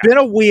You you spin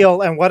a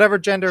wheel, and whatever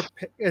gender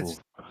is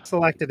Ooh.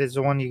 selected is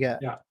the one you get.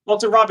 Yeah. Well,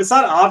 to Rob, it's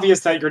not obvious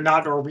that you're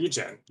not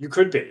Norwegian. You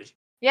could be.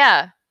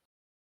 Yeah.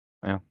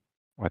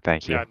 Well,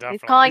 thank you. Yeah, definitely.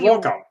 He's calling You're you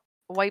welcome.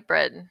 white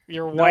bread.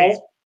 You're white.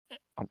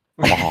 No.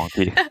 I'm a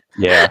honky.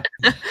 Yeah.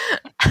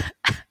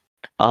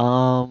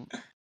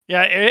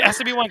 Yeah, it has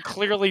to be one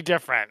clearly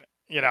different.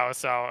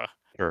 So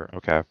Sure.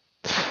 Okay.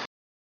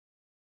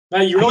 No,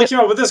 you really came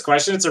up with this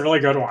question. It's a really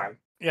good one.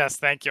 yes,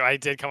 thank you. I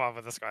did come up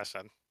with this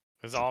question.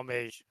 It was all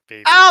me,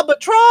 baby.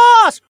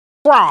 Albatross!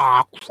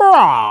 Quack,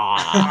 quack.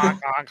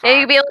 Honk, honk, Yeah, you'd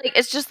honk. be like,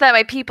 it's just that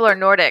my people are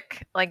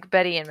Nordic, like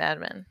Betty and Mad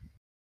Men.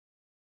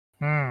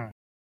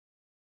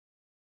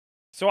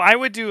 So I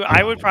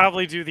would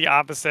probably do the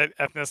opposite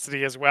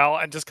ethnicity as well,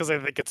 and just because I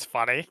think it's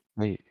funny.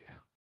 Wait.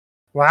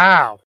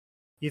 Wow.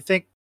 You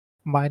think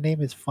my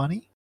name is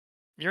funny?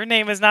 Your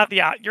name is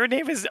your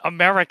name is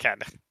American.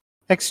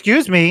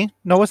 Excuse me.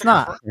 No, it's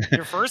not.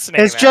 Your first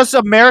name. It's just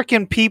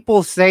American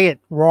people say it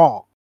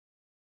wrong.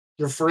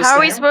 Your first How are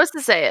we name? supposed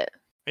to say it?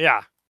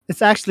 Yeah.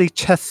 It's actually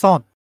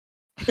Cheson.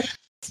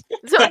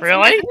 So,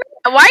 Really?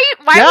 Why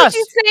would Yes,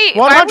 you say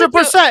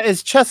 100%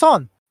 is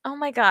Cheson. Oh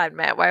my god,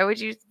 Matt, why would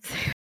you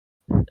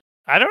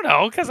I don't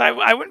know, because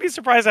I wouldn't be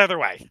surprised either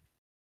way.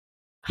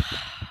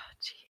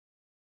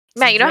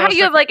 Matt, you know how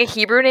you have like a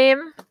Hebrew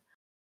name?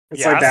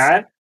 It's like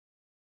that?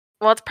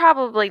 Well, it's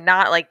probably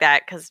not like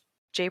that because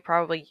Jay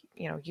probably,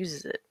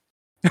 uses it.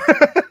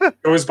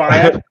 Goes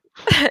by it?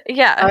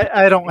 Yeah.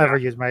 I don't ever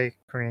use my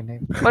Korean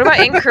name. What about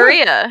in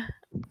Korea?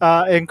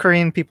 In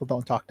Korean, people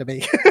don't talk to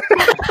me.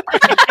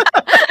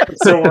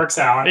 So it works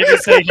out. They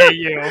just say, hey,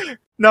 you.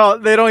 No,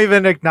 they don't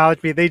even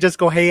acknowledge me. They just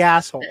go, hey,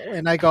 asshole.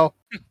 And I go,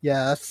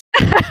 yes.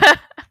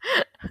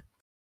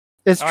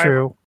 It's All right.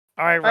 true.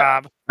 All right,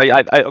 Rob.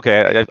 I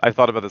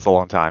thought about this a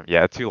long time.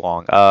 Yeah, too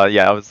long.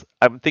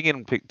 I'm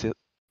thinking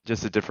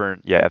just a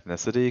different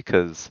ethnicity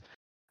because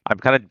I'm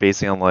kind of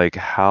basing on like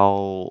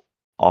how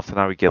often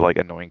I would get like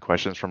annoying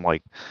questions from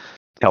like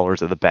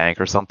tellers at the bank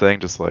or something,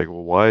 just like,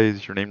 well, why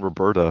is your name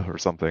Roberta or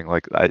something.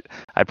 Like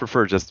I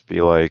prefer just to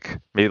be like,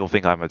 maybe they'll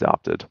think I'm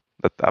adopted.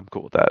 I'm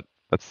cool with that.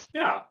 That's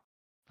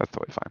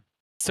totally fine.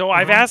 So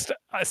I've asked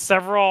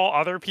several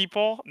other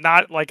people,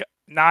 not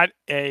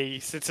a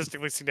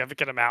statistically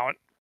significant amount,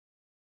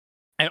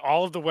 and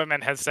all of the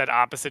women have said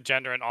opposite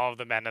gender, and all of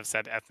the men have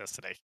said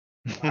ethnicity.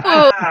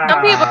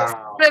 Some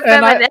people say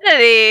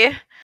femininity.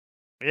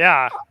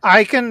 Yeah,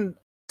 I can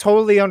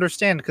totally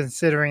understand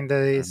considering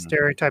the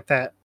stereotype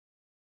that,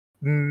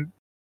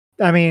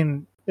 I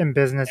mean, in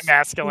business,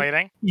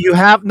 emasculating.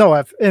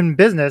 In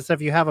business,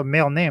 if you have a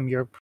male name,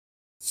 your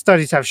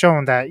studies have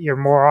shown that you're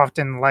more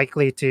often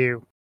likely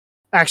to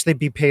actually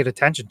be paid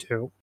attention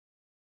to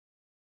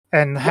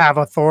and have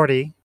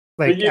authority.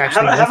 Like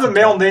have a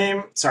male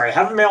name. Sorry,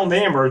 have a male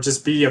name or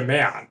just be a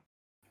man.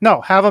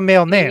 No, have a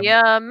male name.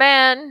 Yeah,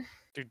 man.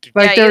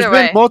 Like there's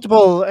been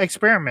multiple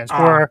experiments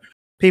where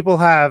people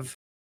have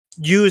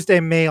used a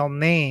male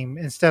name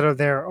instead of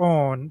their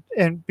own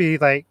and be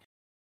like,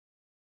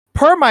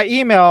 per my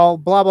email,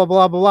 blah blah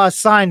blah blah,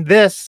 sign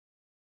this,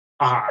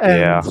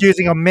 and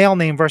using a male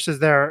name versus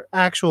their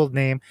actual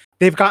name.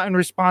 They've gotten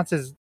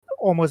responses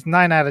almost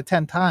 9 out of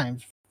 10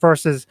 times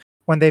versus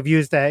when they've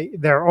used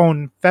their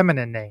own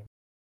feminine name.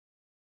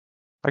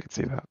 I can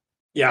see that.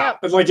 Yeah,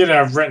 but like in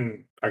a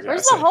written, I guess.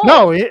 Where's the hole?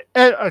 No,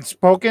 it's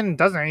spoken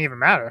doesn't even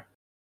matter.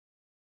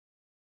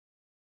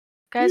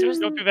 Guys, where's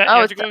Go the... through that. You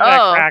have to go through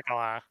that crack a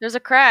lot. There's a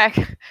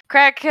crack.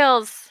 Crack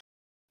kills.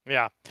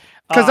 Yeah.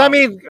 Because I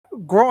mean,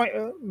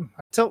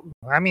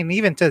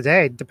 even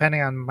today,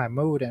 depending on my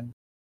mood and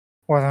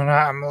whether or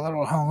not I'm a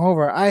little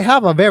hungover, I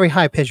have a very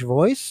high pitched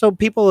voice. So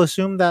people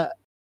assume that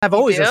I've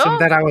always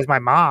assumed that I was my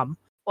mom.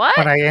 What?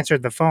 When I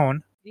answered the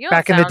phone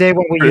back in the day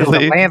when we used the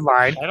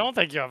landline. I don't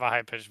think you have a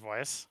high pitched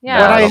voice.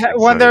 Yeah.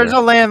 When there's a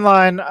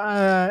landline,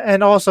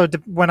 and also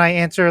when I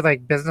answer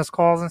like business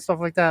calls and stuff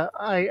like that,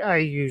 I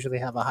usually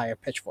have a higher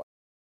pitched voice.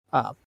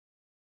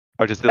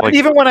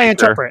 Even when I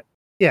interpret,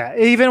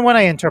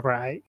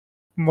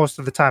 most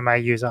of the time I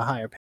use a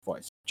higher pitched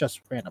voice,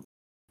 just randomly,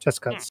 just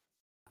because.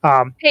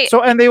 And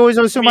they always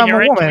assume I'm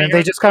a woman, and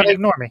they just kind of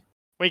ignore me.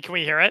 Wait, can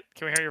we hear it?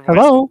 Can we hear your voice?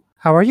 Hello,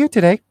 how are you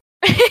today?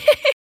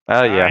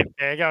 Oh yeah. Right,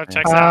 there you go.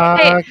 Checks out.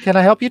 Hey. Can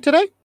I help you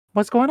today?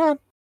 What's going on?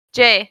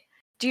 Jay,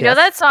 do you know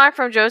that song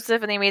from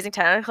Joseph and the Amazing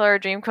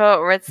Technicolor Dreamcoat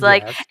where it's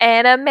like,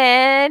 and a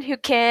man who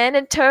can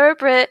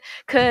interpret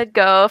could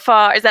go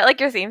far? Is that like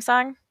your theme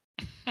song?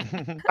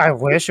 I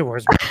wish it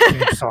was my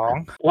theme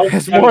song.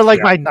 It's more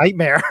like my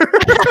nightmare.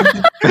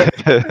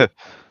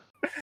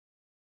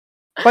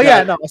 But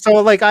yeah, no.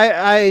 So like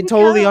I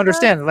totally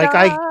understand. Like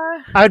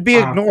I'd be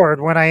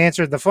ignored when I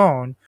answered the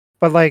phone,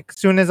 but like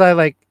soon as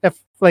I if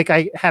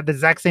I had the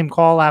exact same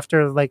call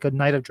after like a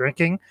night of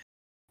drinking,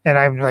 and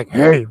I'm like,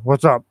 hey,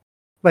 what's up?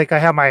 Like I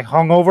have my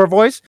hungover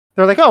voice.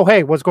 They're like, oh,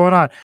 hey, what's going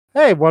on?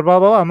 Hey, blah blah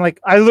blah. I'm like,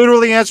 I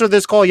literally answered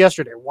this call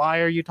yesterday.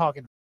 Why are you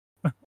talking?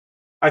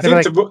 I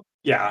think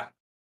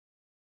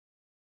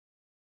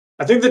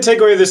I think the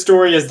takeaway of the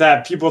story is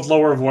that people with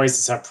lower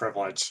voices have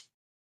privilege.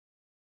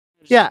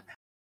 Yeah.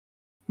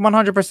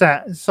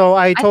 100%. So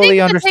I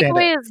totally understand. The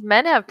takeaway is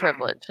men have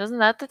privilege. Isn't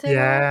that the takeaway?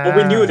 Yeah. Well,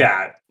 we knew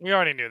that. We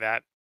already knew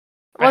that.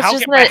 Well, it's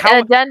just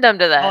an addendum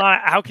to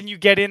that. How can you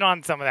get in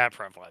on some of that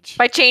privilege?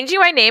 By changing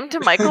my name to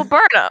Michael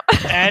Burnham.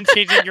 And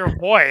changing your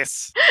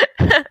voice.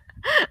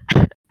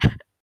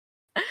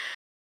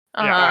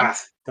 Yeah,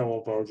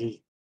 double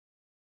bogey.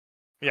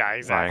 Yeah,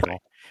 exactly.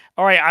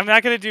 All right, I'm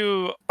not going to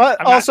do...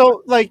 But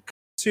also, like,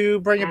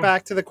 to bring it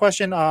back to the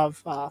question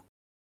of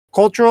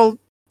cultural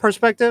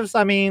perspectives,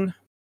 I mean,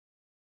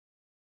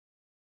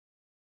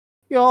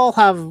 you all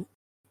have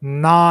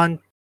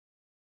non-straight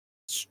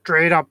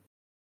up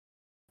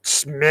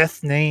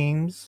Smith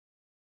names.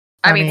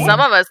 I mean,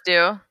 some of us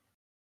do.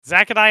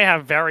 Zach and I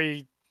have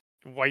very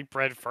white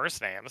bread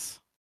first names.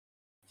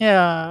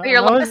 Yeah. But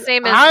your last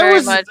name is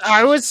very much...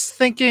 I was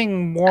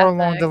thinking more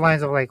along the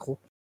lines of, like,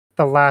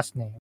 the last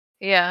name.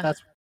 Yeah.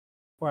 That's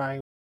where I...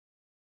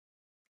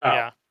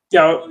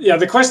 Yeah,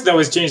 the question, though,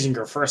 is changing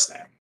your first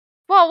name.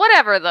 Well,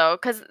 whatever though,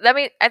 because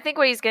I think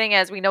what he's getting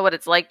at is we know what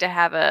it's like to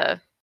have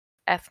a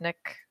ethnic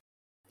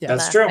That's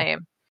last true.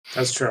 name.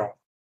 That's true.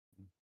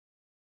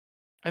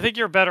 I think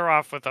you're better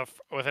off with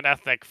an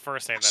ethnic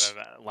first name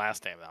than a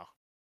last name, though.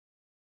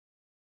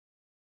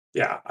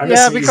 Yeah.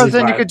 Yeah, because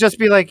then you could just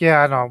be like,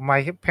 yeah, I know,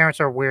 my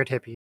parents are weird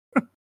hippies.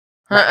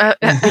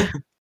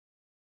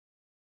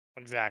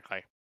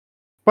 Exactly.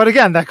 But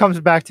again, that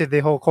comes back to the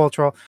whole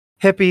cultural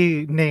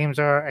hippie names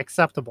are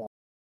acceptable.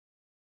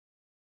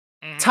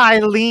 Mhm.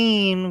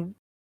 Tylene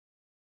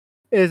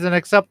is an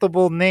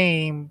acceptable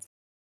name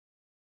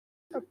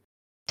for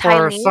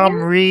Tylene?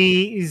 some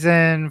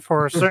reason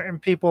for certain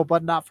people,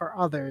 but not for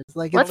others.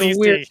 Like What's it's a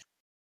weird.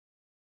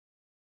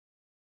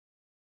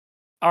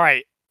 All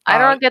right. I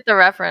don't get the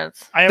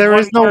reference. I have There one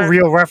is no more-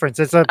 real reference.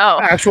 It's an Oh.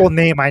 actual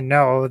name I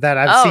know that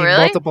I've Oh, seen really?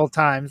 multiple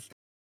times.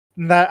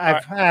 That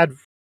I've Alright. had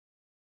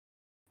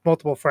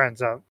multiple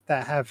friends of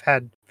that have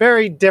had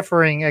very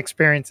differing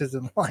experiences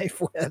in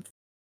life with.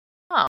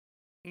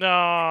 No,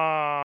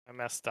 I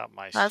messed up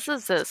my. This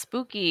is a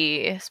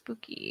spooky.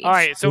 All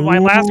right. So my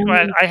last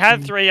question. I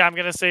had 3. I'm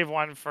gonna save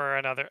one for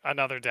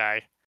another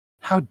day.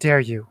 How dare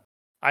you?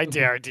 I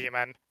dare,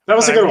 demon. That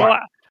was a good one.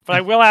 But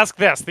I will ask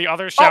this: the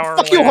other shower. Oh,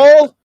 fuck you, related-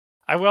 hole!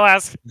 I will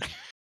ask.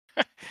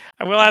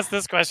 I will ask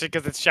this question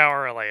because it's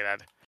shower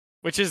related,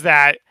 which is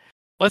that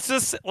let's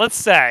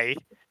say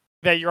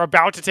that you're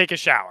about to take a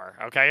shower.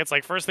 Okay, it's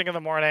like first thing in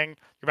the morning.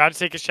 You're about to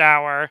take a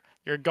shower.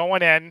 You're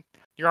going in.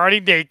 You're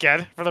already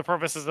naked for the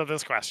purposes of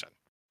this question,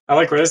 I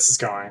like where this is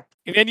going.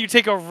 and then you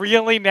take a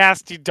really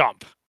nasty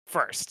dump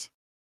first.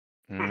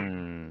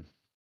 Mm.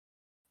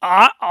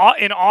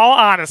 In all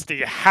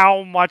honesty,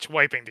 how much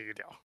wiping do you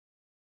do?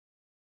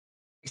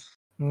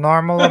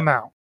 Normal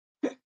amount.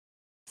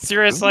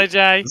 Seriously,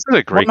 Jay? This is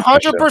a great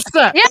question.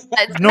 100%. Yeah,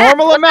 it's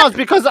Normal Matt, amounts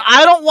because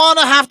I don't want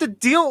to have to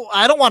deal.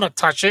 I don't want to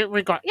touch it.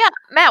 Yeah,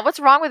 Matt, what's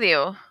wrong with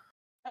you?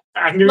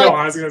 I knew Like,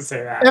 I was going to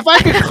say that. If I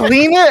could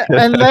clean it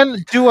and then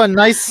do a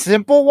nice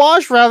simple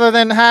wash rather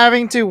than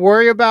having to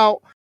worry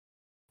about.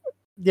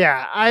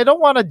 Yeah, I don't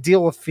want to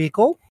deal with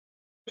fecal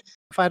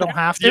if I don't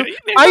have to.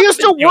 I used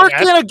to work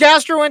in a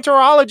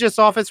gastroenterologist's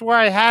office where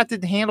I had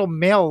to handle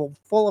mail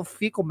full of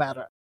fecal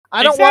matter.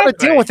 I don't want to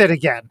Exactly. deal with it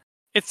again.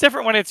 It's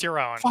different when it's your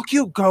own. Fuck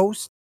you,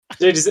 ghost.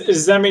 Jay,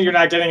 does that mean you're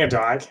not getting a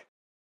dog?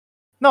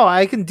 No,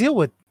 I can deal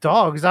with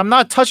dogs. I'm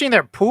not touching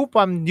their poop.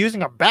 I'm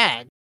using a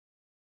bag.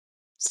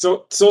 Still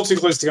too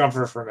close to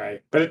comfort for me.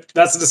 But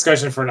that's a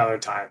discussion for another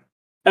time.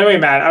 Anyway,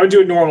 Matt, I would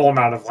do a normal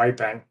amount of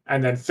wiping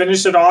and then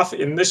finish it off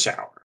in the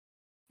shower.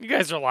 You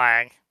guys are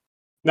lying.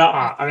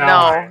 Nuh-uh, I'm not No,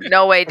 lying.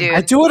 no way, dude.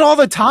 I do it all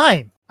the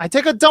time. I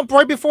take a dump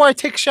right before I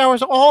take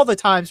showers all the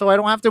time so I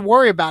don't have to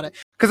worry about it.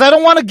 Because I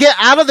don't want to get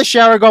out of the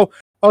shower and go,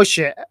 oh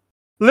shit.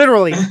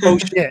 Literally, oh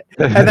shit.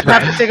 And then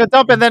have to take a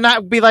dump and then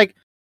I'd be like,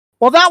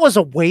 well, that was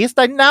a waste.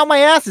 Now my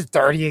ass is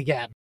dirty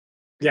again.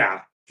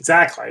 Yeah,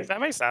 exactly.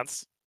 That makes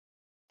sense.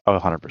 Oh,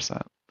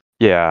 100%.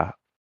 Yeah.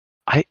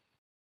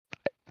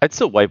 I'd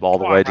still wipe all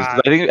the Come way. on, Just 'cause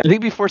Rod. I think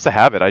it'd be forced to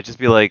habit. I'd just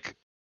be like,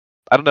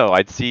 I don't know.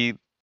 I'd see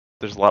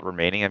there's a lot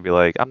remaining. I'd be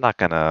like, I'm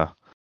gonna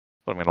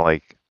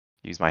like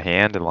use my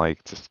hand and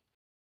like just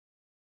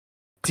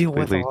Deal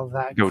with Completely all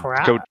that go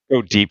crap.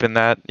 go deep in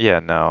that. Yeah,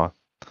 no.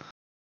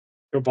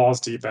 Go balls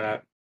deep in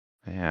it.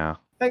 Yeah.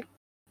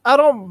 I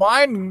don't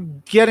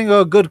mind getting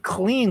a good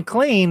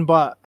clean,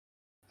 but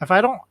if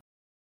I don't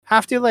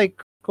have to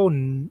like go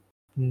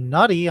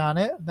nutty on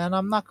it, then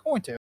I'm not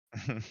going to.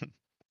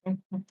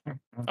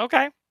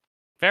 Okay.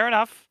 Fair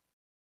enough.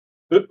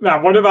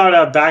 Now, what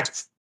about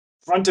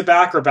front to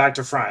back or back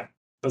to front?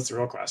 That's the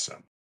real question.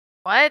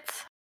 What?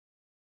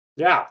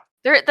 Yeah.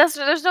 There's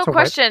no So what?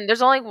 question.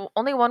 There's only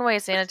one way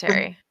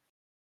sanitary.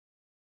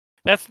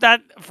 That's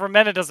not for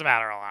men. It doesn't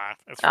matter a lot.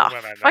 It's for Oh,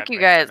 women. fuck that you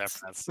makes the guys.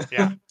 difference.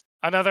 Yeah.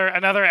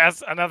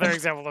 Another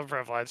example of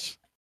privilege.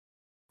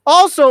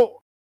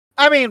 Also,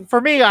 I mean, for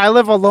me, I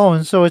live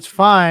alone, so it's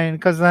fine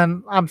because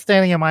then I'm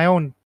standing in my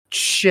own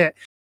shit.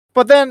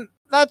 But then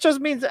that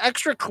just means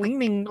extra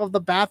cleaning of the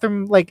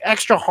bathroom, like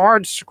extra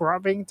hard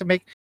scrubbing to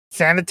make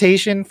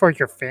sanitation for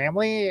your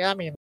family. I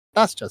mean,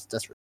 that's just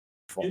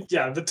disrespectful.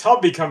 Yeah, the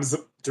tub becomes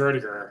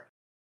dirtier.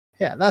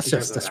 Yeah, that's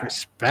Because just of that.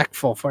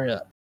 disrespectful for Yeah,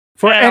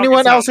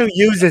 anyone it's else not- who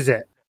uses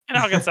it. It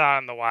all gets out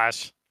in the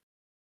wash.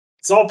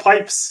 It's all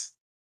pipes.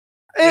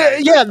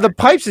 Yeah, the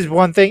pipes is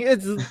one thing.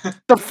 It's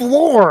the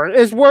floor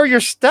is where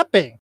you're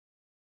stepping.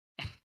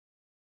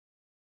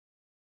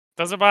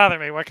 Doesn't bother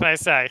me. What can I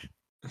say?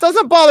 It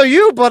doesn't bother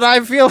you, but I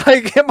feel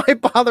like it might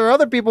bother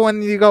other people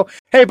when you go,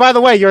 hey, by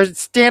the way, you're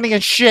standing in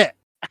shit.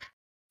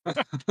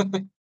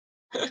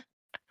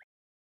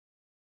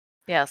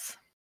 Yes.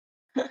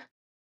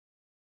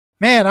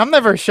 Man, I'm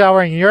never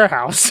showering in your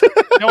house.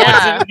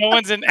 Yeah. No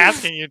one's in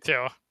asking you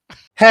to.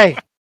 Hey,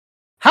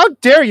 how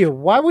dare you?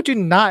 Why would you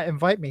not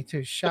invite me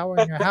to shower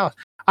in your house?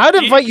 I'd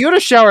invite you to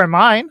shower in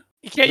mine.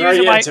 You can't Very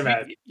use the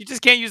intimate. you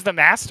just can't use the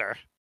master.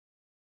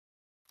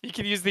 You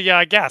can use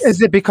the guest.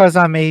 Is it because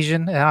I'm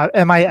Asian?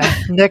 Am I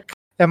ethnic?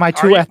 Am I Are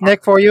too you-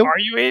 ethnic for you? Are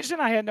you Asian?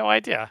 I had no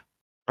idea.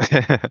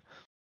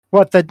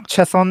 What, the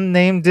Cheson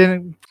name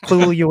didn't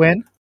clue you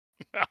in?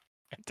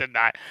 It did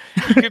not.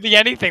 You could be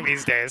anything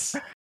these days.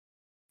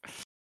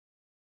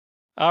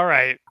 All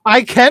right.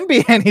 I can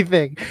be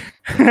anything.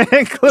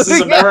 This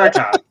is including-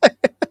 America.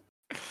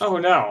 Oh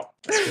no.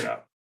 I screwed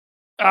up.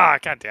 Ah,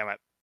 God damn it.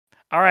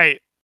 All right.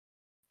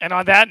 And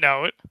on that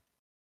note,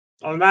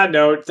 On that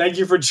note, thank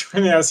you for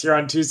joining us here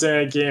on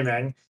Tuesday Night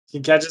Gaming. You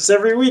can catch us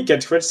every week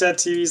at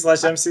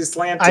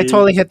twitch.tv/MCSlanty I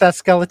totally hit that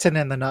skeleton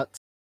in the nuts.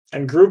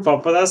 and group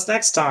up with us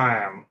next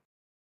time.